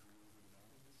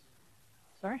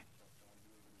 Sorry?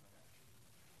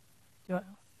 You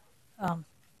want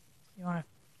to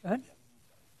go ahead?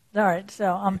 All right,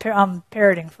 so I'm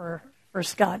parroting for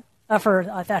Scott, for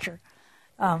Thatcher.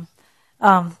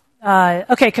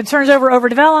 Okay, concerns over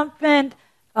overdevelopment,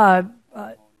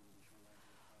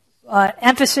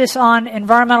 emphasis on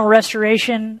environmental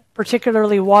restoration,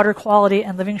 particularly water quality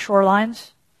and living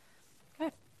shorelines.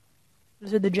 Okay,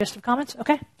 those are the gist of comments.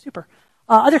 Okay, super.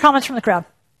 Other comments from the crowd?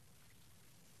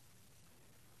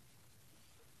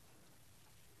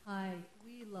 Hi,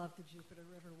 we love the Jupiter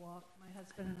River Walk. My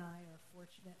husband and I are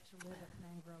fortunate to live at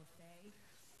Mangrove Bay,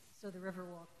 so the River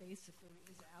Walk basically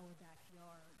is our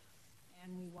backyard.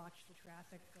 And we watch the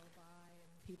traffic go by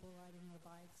and people riding their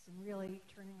bikes and really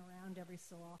turning around every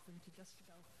so often to just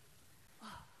go, oh,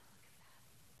 look at that.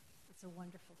 It's a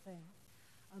wonderful thing.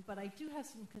 But I do have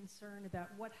some concern about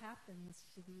what happens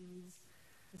to these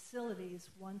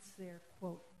facilities once they're,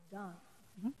 quote, done.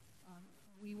 Mm-hmm.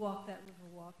 We walk that river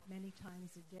walk many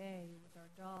times a day with our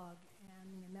dog, and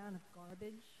the amount of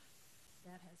garbage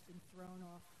that has been thrown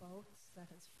off boats, that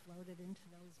has floated into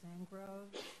those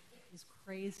mangroves, is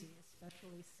crazy,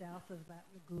 especially south of that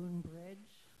lagoon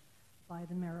bridge by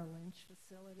the Merrill Lynch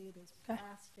facility. There's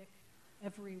plastic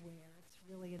everywhere. It's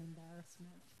really an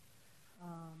embarrassment.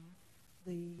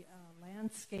 The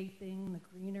landscaping, the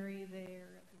greenery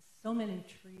there, there's so many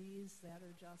trees that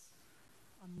are just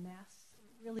a mess.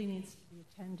 It really needs to be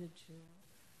attended to.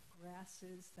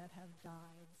 Grasses that have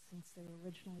died since they were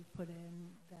originally put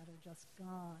in that are just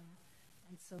gone.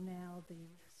 And so now the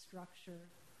structure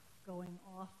going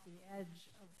off the edge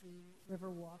of the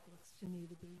Riverwalk looks to me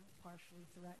to be partially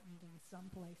threatened in some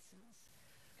places.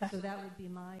 Okay. So that would be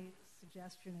my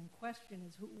suggestion and question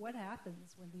is what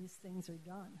happens when these things are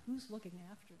done? Who's looking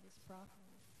after this property?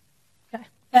 Okay.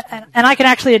 And I can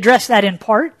actually address that in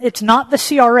part. It's not the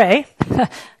CRA,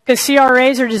 because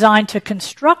CRAs are designed to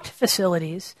construct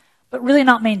facilities, but really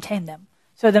not maintain them.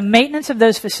 So the maintenance of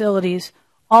those facilities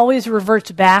always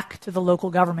reverts back to the local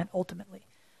government ultimately.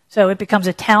 So it becomes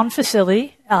a town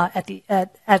facility at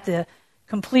the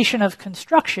completion of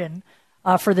construction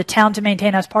for the town to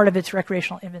maintain as part of its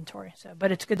recreational inventory. So,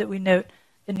 but it's good that we note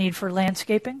the need for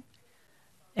landscaping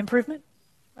improvement,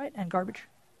 right, and garbage.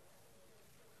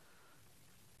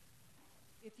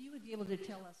 If you would be able to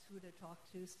tell us who to talk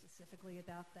to specifically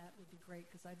about that would be great,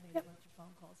 because I've made a bunch of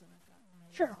phone calls and I've gotten no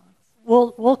Sure.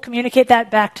 response. We'll communicate that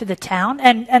back to the town.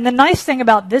 And the nice thing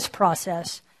about this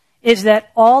process is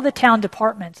that all the town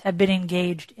departments have been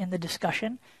engaged in the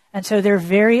discussion. And so they're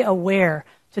very aware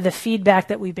to the feedback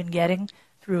that we've been getting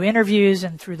through interviews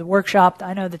and through the workshop.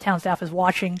 I know the town staff is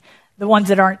watching. The ones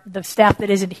that aren't, the staff that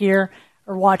isn't here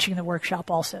are watching the workshop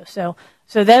also. So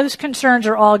those concerns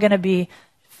are all going to be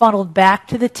funneled back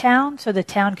to the town so the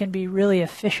town can be really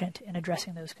efficient in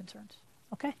addressing those concerns.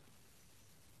 Okay?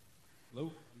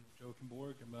 Hello, I'm Joe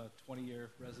Kimborg. I'm a 20-year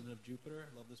resident of Jupiter.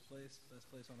 I love this place, best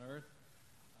place on earth.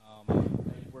 I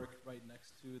work right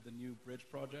next to the new bridge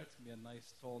project. It's going to be a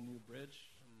nice, tall, new bridge.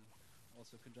 And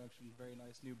also conjunction, very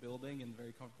nice new building and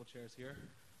very comfortable chairs here.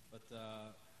 But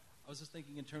I was just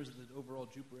thinking in terms of the overall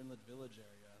Jupiter Inlet Village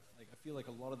area. Like I feel like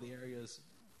a lot of the areas,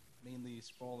 mainly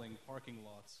sprawling parking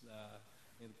lots,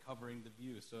 covering the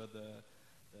view. So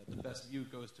the best view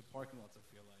goes to parking lots, I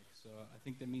feel like. So I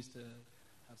think there needs to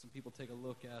have some people take a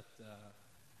look at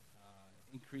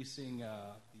increasing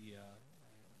the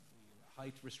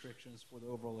height restrictions for the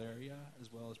overall area,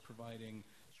 as well as providing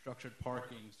structured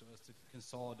parking so as to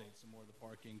consolidate some more of the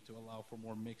parking to allow for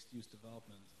more mixed-use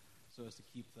development, so as to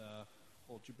keep the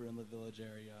whole Jupiter Inlet Village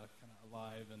area kind of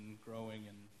alive and growing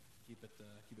and keep it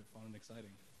fun and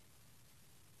exciting.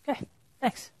 Okay,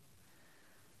 thanks.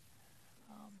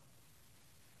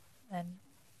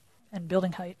 And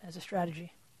building height as a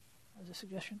strategy, as a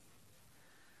suggestion.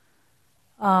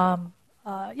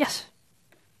 Yes.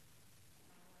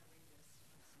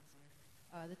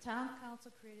 The town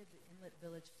council created the Inlet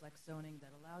Village Flex zoning that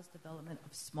allows development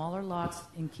of smaller lots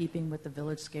in keeping with the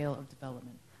village scale of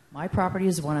development. My property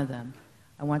is one of them.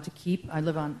 I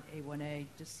live on A1A,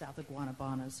 just south of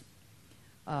Guanabanas.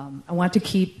 I want to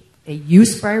keep a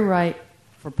use by right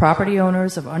for property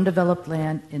owners of undeveloped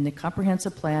land in the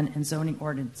comprehensive plan and zoning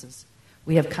ordinances.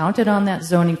 We have counted on that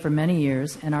zoning for many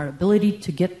years, and our ability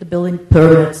to get the building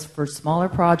permits for smaller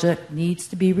projects needs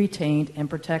to be retained and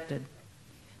protected.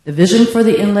 The vision for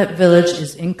the Inlet Village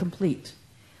is incomplete.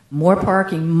 More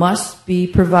parking must be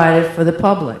provided for the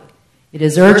public. It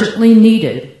is urgently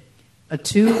needed. A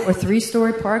 2- or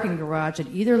 3-story parking garage at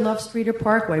either Love Street or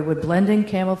Parkway would blend in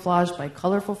camouflaged by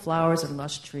colorful flowers and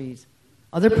lush trees.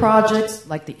 Other projects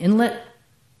like the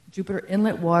Jupiter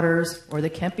Inlet Waters or the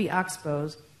Kempe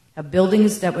Oxbows have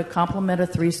buildings that would complement a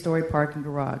 3-story parking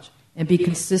garage and be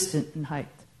consistent in height.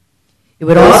 It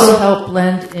would also help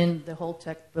blend in the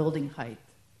Holtec building height.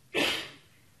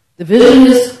 The vision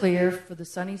is clear for the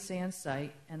Sunny Sands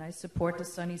site, and I support the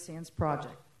Sunny Sands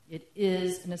project. It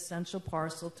is an essential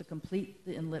parcel to complete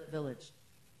the inlet village.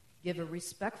 Give a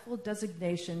respectful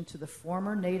designation to the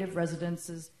former native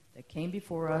residences that came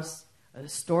before us, a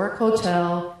historic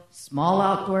hotel, small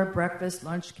outdoor breakfast,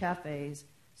 lunch cafes,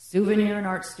 souvenir and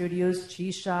art studios,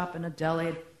 cheese shop, and a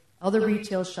deli. Other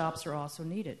retail shops are also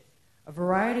needed. A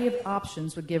variety of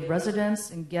options would give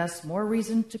residents and guests more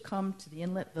reason to come to the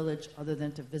inlet village other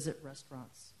than to visit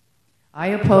restaurants. I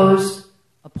oppose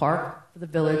a park for the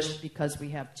village because we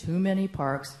have too many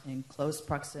parks in close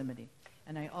proximity.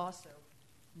 And I also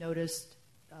noticed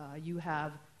you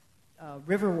have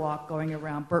Riverwalk going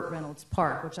around Burt Reynolds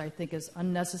Park, which I think is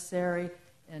unnecessary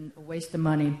and a waste of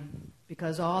money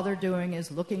because all they're doing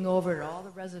is looking over at all the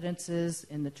residences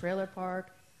in the trailer park,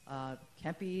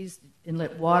 Kempe's,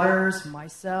 Inlet Waters,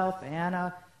 myself,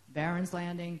 Anna, Barron's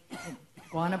Landing,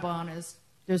 Guanabanas.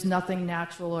 There's nothing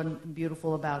natural and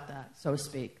beautiful about that, so to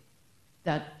speak.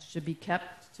 That should be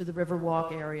kept to the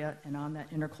Riverwalk area and on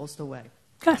that intercoastal way.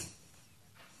 Okay.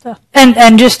 So,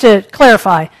 and just to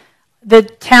clarify, the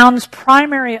town's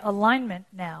primary alignment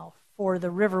now for the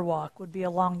Riverwalk would be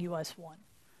along US 1.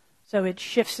 So it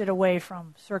shifts it away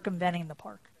from circumventing the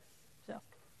park. So.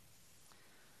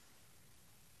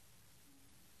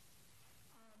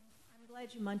 I'm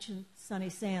glad you mentioned Sunny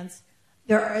Sands.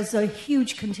 There is a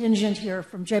huge contingent here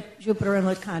from Jupiter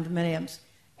Inlet Condominiums.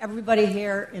 Everybody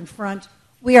here in front,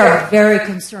 we are very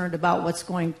concerned about what's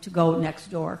going to go next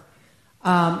door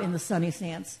in the Sunny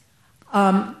Sands.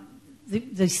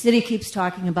 The city keeps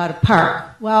talking about a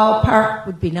park. Well, a park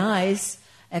would be nice,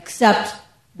 except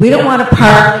we don't want a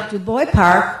park like Du Bois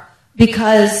Park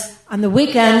because on the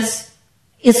weekends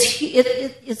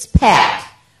it's packed.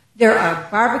 There are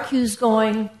barbecues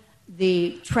going,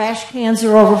 the trash cans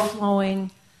are overflowing,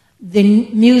 the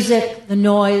music, the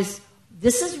noise.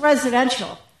 This is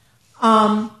residential.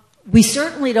 We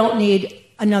certainly don't need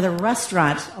another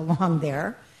restaurant along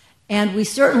there, and we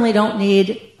certainly don't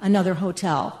need another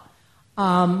hotel.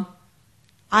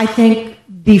 I think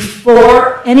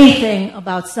before anything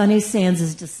about Sunny Sands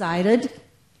is decided,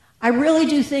 I really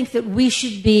do think that we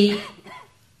should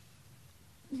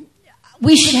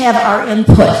have our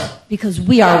input because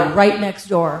we are right next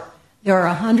door. There are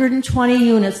 120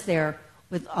 units there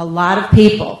with a lot of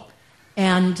people.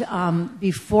 And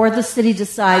before the city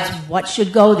decides what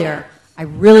should go there, I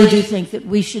really do think that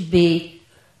we should be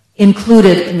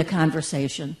included in the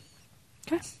conversation.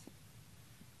 Okay.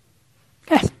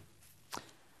 Okay.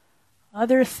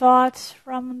 Other thoughts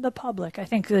from the public? I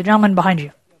think the gentleman behind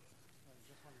you.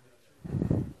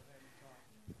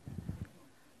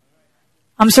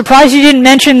 I'm surprised you didn't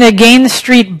mention the Gaines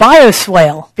Street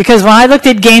bioswale, because when I looked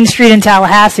at Gaines Street in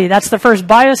Tallahassee, that's the first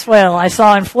bioswale I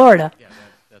saw in Florida. Yeah,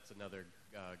 that's another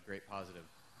great positive.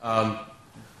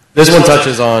 This one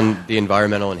touches on the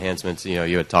environmental enhancements,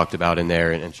 you had talked about in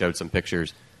there and showed some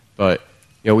pictures. But,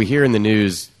 we hear in the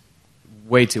news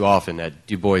way too often that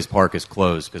Du Bois Park is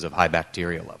closed because of high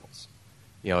bacteria levels.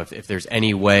 If there's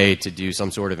any way to do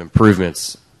some sort of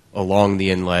improvements along the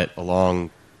inlet,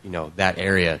 along that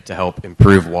area to help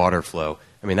improve water flow.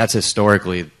 I mean, that's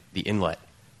historically the inlet,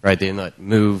 right? The inlet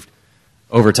moved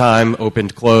over time,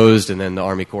 opened, closed, and then the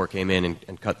Army Corps came in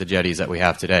and cut the jetties that we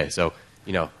have today. So,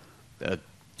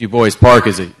 Du Bois Park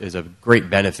is a great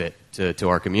benefit to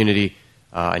our community.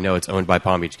 I know it's owned by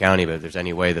Palm Beach County, but if there's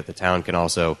any way that the town can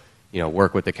also,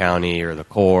 work with the county or the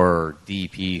Corps or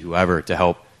DEP, whoever, to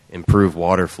help improve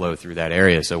water flow through that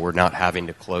area so we're not having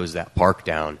to close that park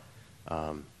down,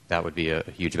 that would be a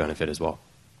huge benefit as well.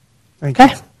 Thank you.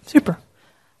 Okay, super.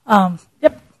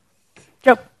 Yep.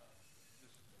 Joe.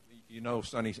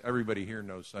 Everybody here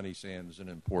knows Sunny Sands is an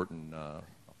important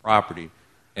property,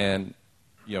 and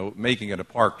making it a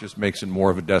park just makes it more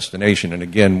of a destination. And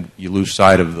again, you lose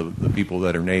sight of the people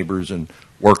that are neighbors and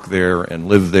work there and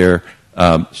live there.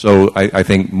 So I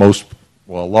think a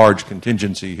large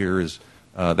contingency here is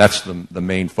that's the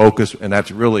main focus, and that's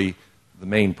really the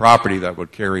main property that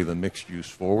would carry the mixed use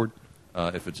forward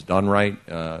if it's done right.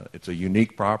 It's a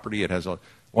unique property. It has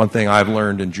one thing I've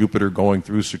learned in Jupiter going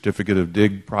through certificate of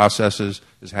dig processes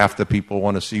is half the people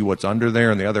want to see what's under there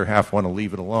and the other half want to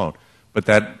leave it alone. But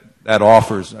that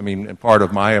offers, and part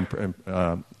of my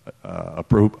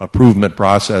improvement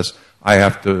process, I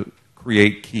have to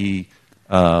create key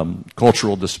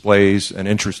cultural displays and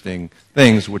interesting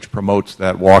things, which promotes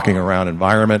that walking around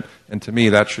environment. And to me,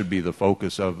 that should be the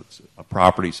focus of a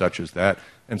property such as that.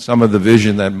 And some of the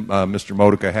vision that Mr.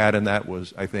 Modica had in that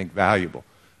was, I think, valuable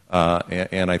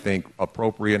and I think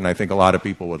appropriate, and I think a lot of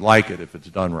people would like it if it's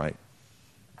done right.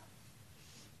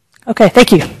 Okay,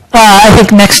 thank you. I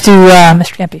think next to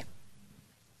Mr. Campy.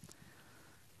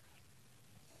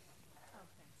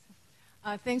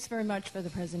 Thanks very much for the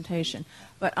presentation.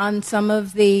 But on some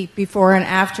of the before and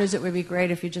afters, it would be great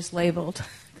if you just labeled,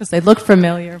 because they look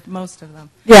familiar, most of them.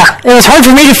 Yeah, it was hard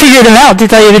for me to figure them out, to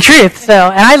tell you the truth. So,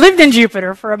 and I lived in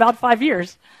Jupiter for about 5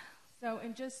 years. So,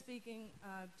 in just speaking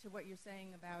to what you're saying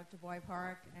about Du Bois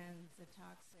Park and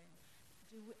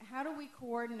Zatoxing, how do we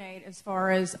coordinate as far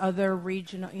as other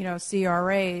regional,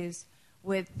 CRAs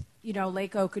with,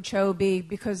 Lake Okeechobee?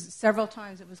 Because several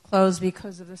times it was closed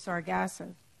because of the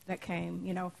sargassum that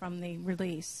came, from the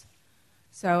release.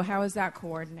 So how is that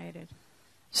coordinated?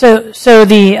 So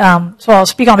I'll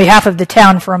speak on behalf of the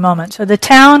town for a moment. So the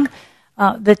town,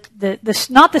 not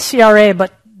the CRA,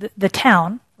 but the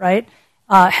town, right,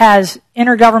 has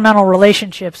intergovernmental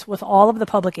relationships with all of the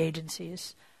public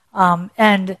agencies,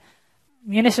 and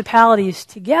municipalities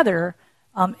together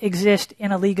exist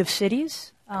in a league of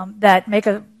cities that make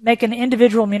an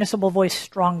individual municipal voice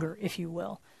stronger, if you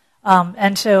will.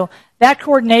 And so that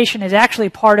coordination is actually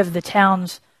part of the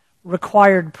town's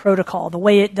required protocol. The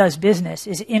way it does business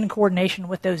is in coordination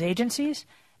with those agencies.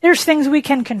 There's things we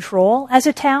can control as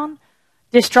a town.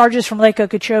 Discharges from Lake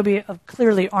Okeechobee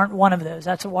clearly aren't one of those.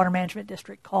 That's a water management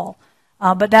district call.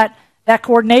 But that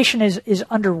coordination is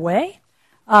underway.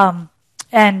 And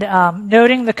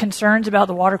noting the concerns about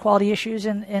the water quality issues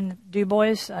in Du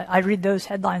Bois, I read those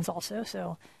headlines also,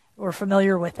 so we're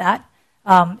familiar with that.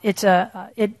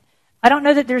 I don't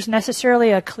know that there's necessarily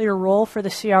a clear role for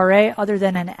the CRA other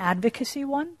than an advocacy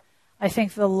one. I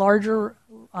think the larger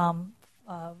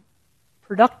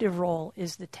productive role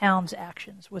is the town's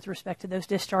actions with respect to those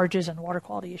discharges and water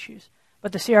quality issues.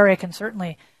 But the CRA can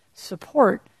certainly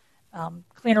support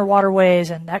cleaner waterways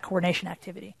and that coordination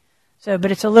activity. So,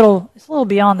 but it's a little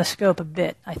beyond the scope a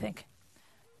bit, I think.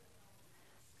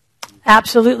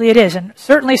 Absolutely it is, and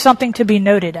certainly something to be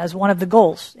noted as one of the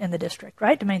goals in the district,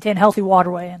 right? To maintain healthy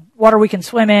waterway and water we can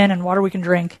swim in and water we can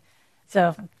drink.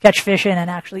 So catch fish in and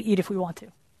actually eat if we want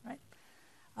to, right?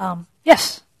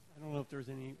 Yes? I don't know if there's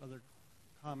any other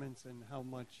comments and how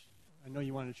much. I know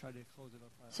you want to try to close it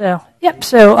up. So, yep.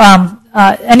 So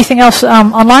anything else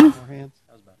online?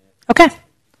 Okay.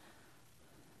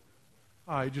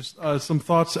 Hi, just some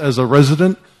thoughts as a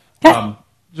resident. Okay.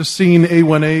 Just seeing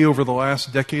A1A over the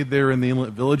last decade there in the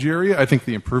Inlet Village area, I think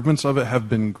the improvements of it have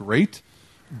been great,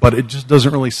 but it just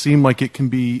doesn't really seem like it can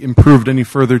be improved any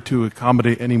further to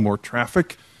accommodate any more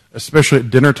traffic, especially at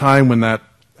dinner time when that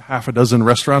half a dozen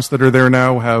restaurants that are there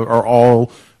now are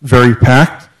all very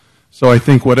packed. So I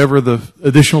think whatever the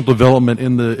additional development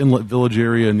in the Inlet Village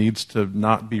area needs to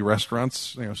not be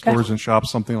restaurants, stores and shops,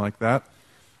 something like that.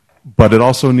 But it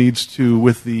also needs to,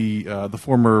 with the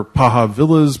former Paha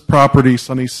Villas property,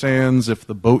 Sunny Sands, if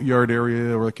the boatyard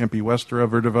area or the Kempe West are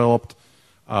ever developed,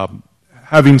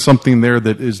 having something there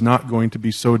that is not going to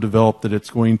be so developed that it's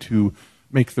going to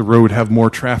make the road have more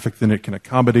traffic than it can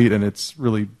accommodate, and it's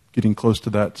really getting close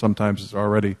to that sometimes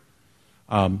already.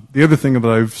 The other thing that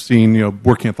I've seen,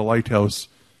 working at the lighthouse,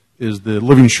 is the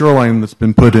living shoreline that's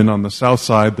been put in on the south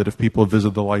side, that if people have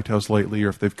visited the lighthouse lately or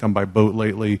if they've come by boat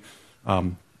lately,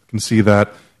 can see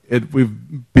that.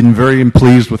 We've been very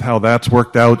pleased with how that's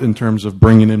worked out in terms of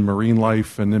bringing in marine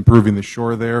life and improving the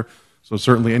shore there. So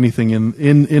certainly anything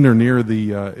in or near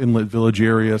the Inlet Village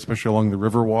area, especially along the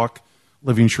Riverwalk,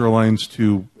 living shorelines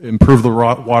to improve the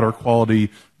water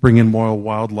quality, bring in more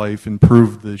wildlife,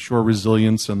 improve the shore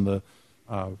resilience and the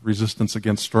resistance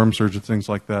against storm surge and things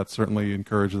like that. Certainly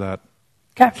encourage that.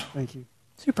 Okay. Thank you.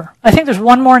 Super. I think there's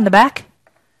one more in the back.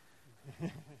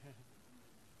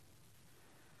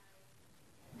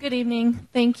 Good evening.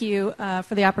 Thank you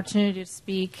for the opportunity to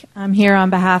speak. I'm here on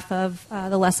behalf of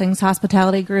the Lessings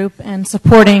Hospitality Group and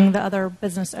supporting the other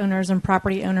business owners and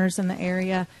property owners in the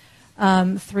area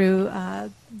through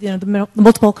the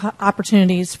multiple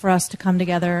opportunities for us to come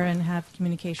together and have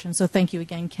communication. So thank you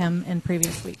again, Kim, in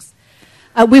previous weeks.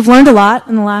 We've learned a lot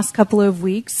in the last couple of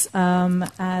weeks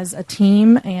as a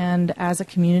team and as a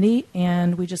community,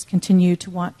 and we just continue to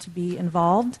want to be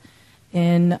involved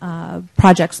in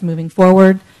projects moving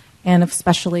forward, and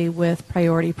especially with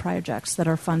priority projects that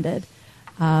are funded.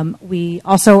 We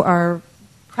also are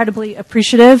incredibly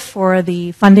appreciative for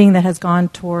the funding that has gone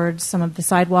towards some of the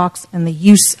sidewalks and the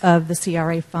use of the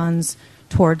CRA funds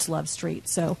towards Love Street.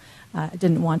 So I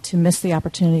didn't want to miss the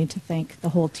opportunity to thank the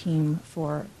whole team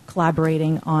for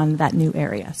collaborating on that new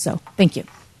area. So thank you.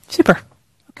 Super.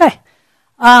 Okay.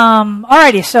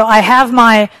 Alrighty, so I have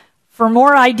my For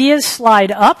More Ideas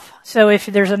slide up. So if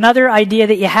there's another idea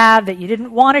that you have that you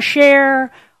didn't want to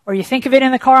share, or you think of it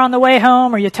in the car on the way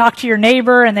home, or you talk to your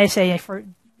neighbor and they say,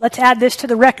 let's add this to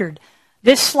the record.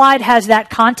 This slide has that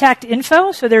contact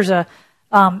info. So there's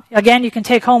again, you can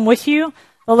take home with you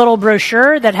a little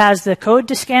brochure that has the code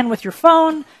to scan with your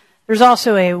phone. There's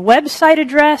also a website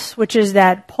address, which is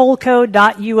that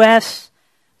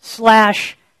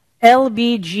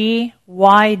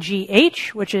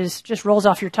polco.us/LBGYGH, which just rolls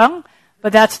off your tongue.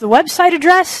 But that's the website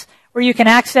address where you can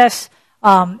access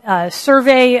a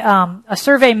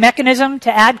survey mechanism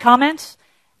to add comments.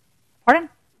 Pardon?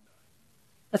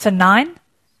 That's a 9?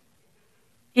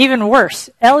 Even worse,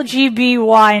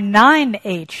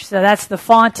 LGBY9H. So that's the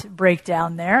font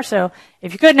breakdown there. So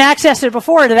if you couldn't access it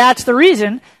before, that's the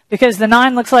reason, because the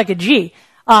 9 looks like a G.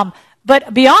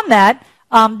 But beyond that,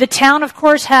 the town, of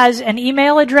course, has an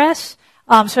email address.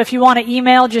 So if you want to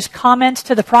email just comments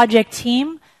to the project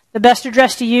team, the best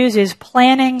address to use is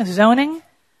planning zoning,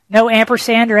 no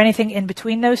ampersand or anything in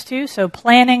between those two. So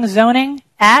planning zoning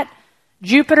at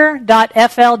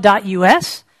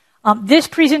jupiter.fl.us. This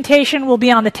presentation will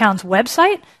be on the town's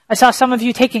website. I saw some of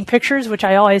you taking pictures, which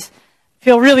I always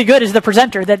feel really good as the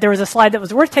presenter that there was a slide that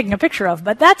was worth taking a picture of.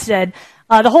 But that said,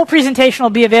 the whole presentation will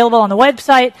be available on the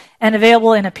website and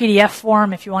available in a PDF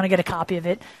form if you want to get a copy of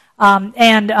it.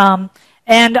 And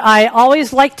I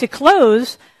always like to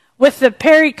close with the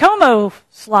Perry Como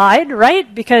slide, right?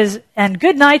 And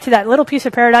good night to that little piece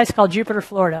of paradise called Jupiter,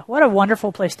 Florida. What a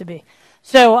wonderful place to be.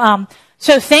 So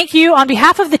thank you on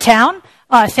behalf of the town.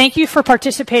 Thank you for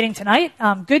participating tonight.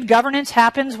 Good governance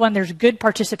happens when there's good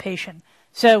participation.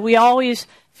 So we always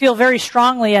feel very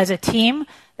strongly as a team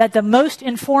that the most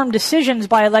informed decisions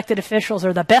by elected officials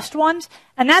are the best ones,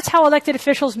 and that's how elected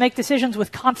officials make decisions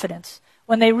with confidence,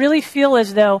 when they really feel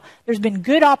as though there's been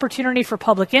good opportunity for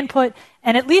public input,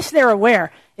 and at least they're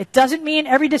aware. It doesn't mean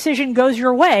every decision goes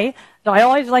your way, though I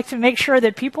always like to make sure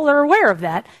that people are aware of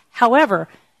that. However,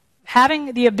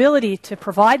 having the ability to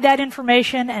provide that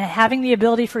information and having the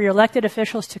ability for your elected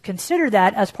officials to consider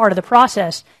that as part of the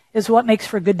process is what makes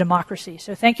for good democracy.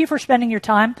 So thank you for spending your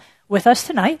time with us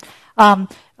tonight.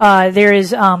 There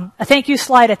is a thank you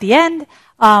slide at the end,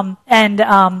 and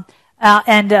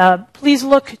please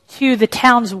look to the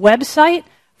town's website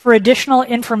for additional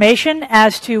information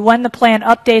as to when the plan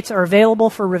updates are available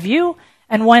for review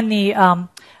and when the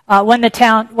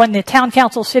town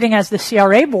council sitting as the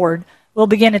CRA board will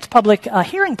begin its public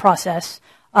hearing process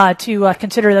to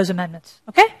consider those amendments.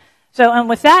 Okay? So, and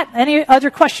with that, any other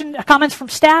comments from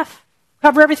staff?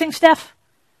 Cover everything, Steph?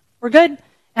 We're good?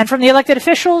 And from the elected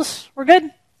officials, we're good?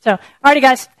 So, alrighty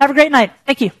guys, have a great night.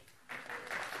 Thank you.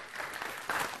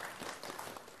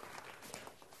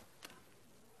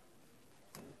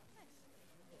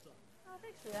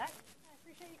 Thanks for that. I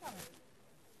appreciate you coming.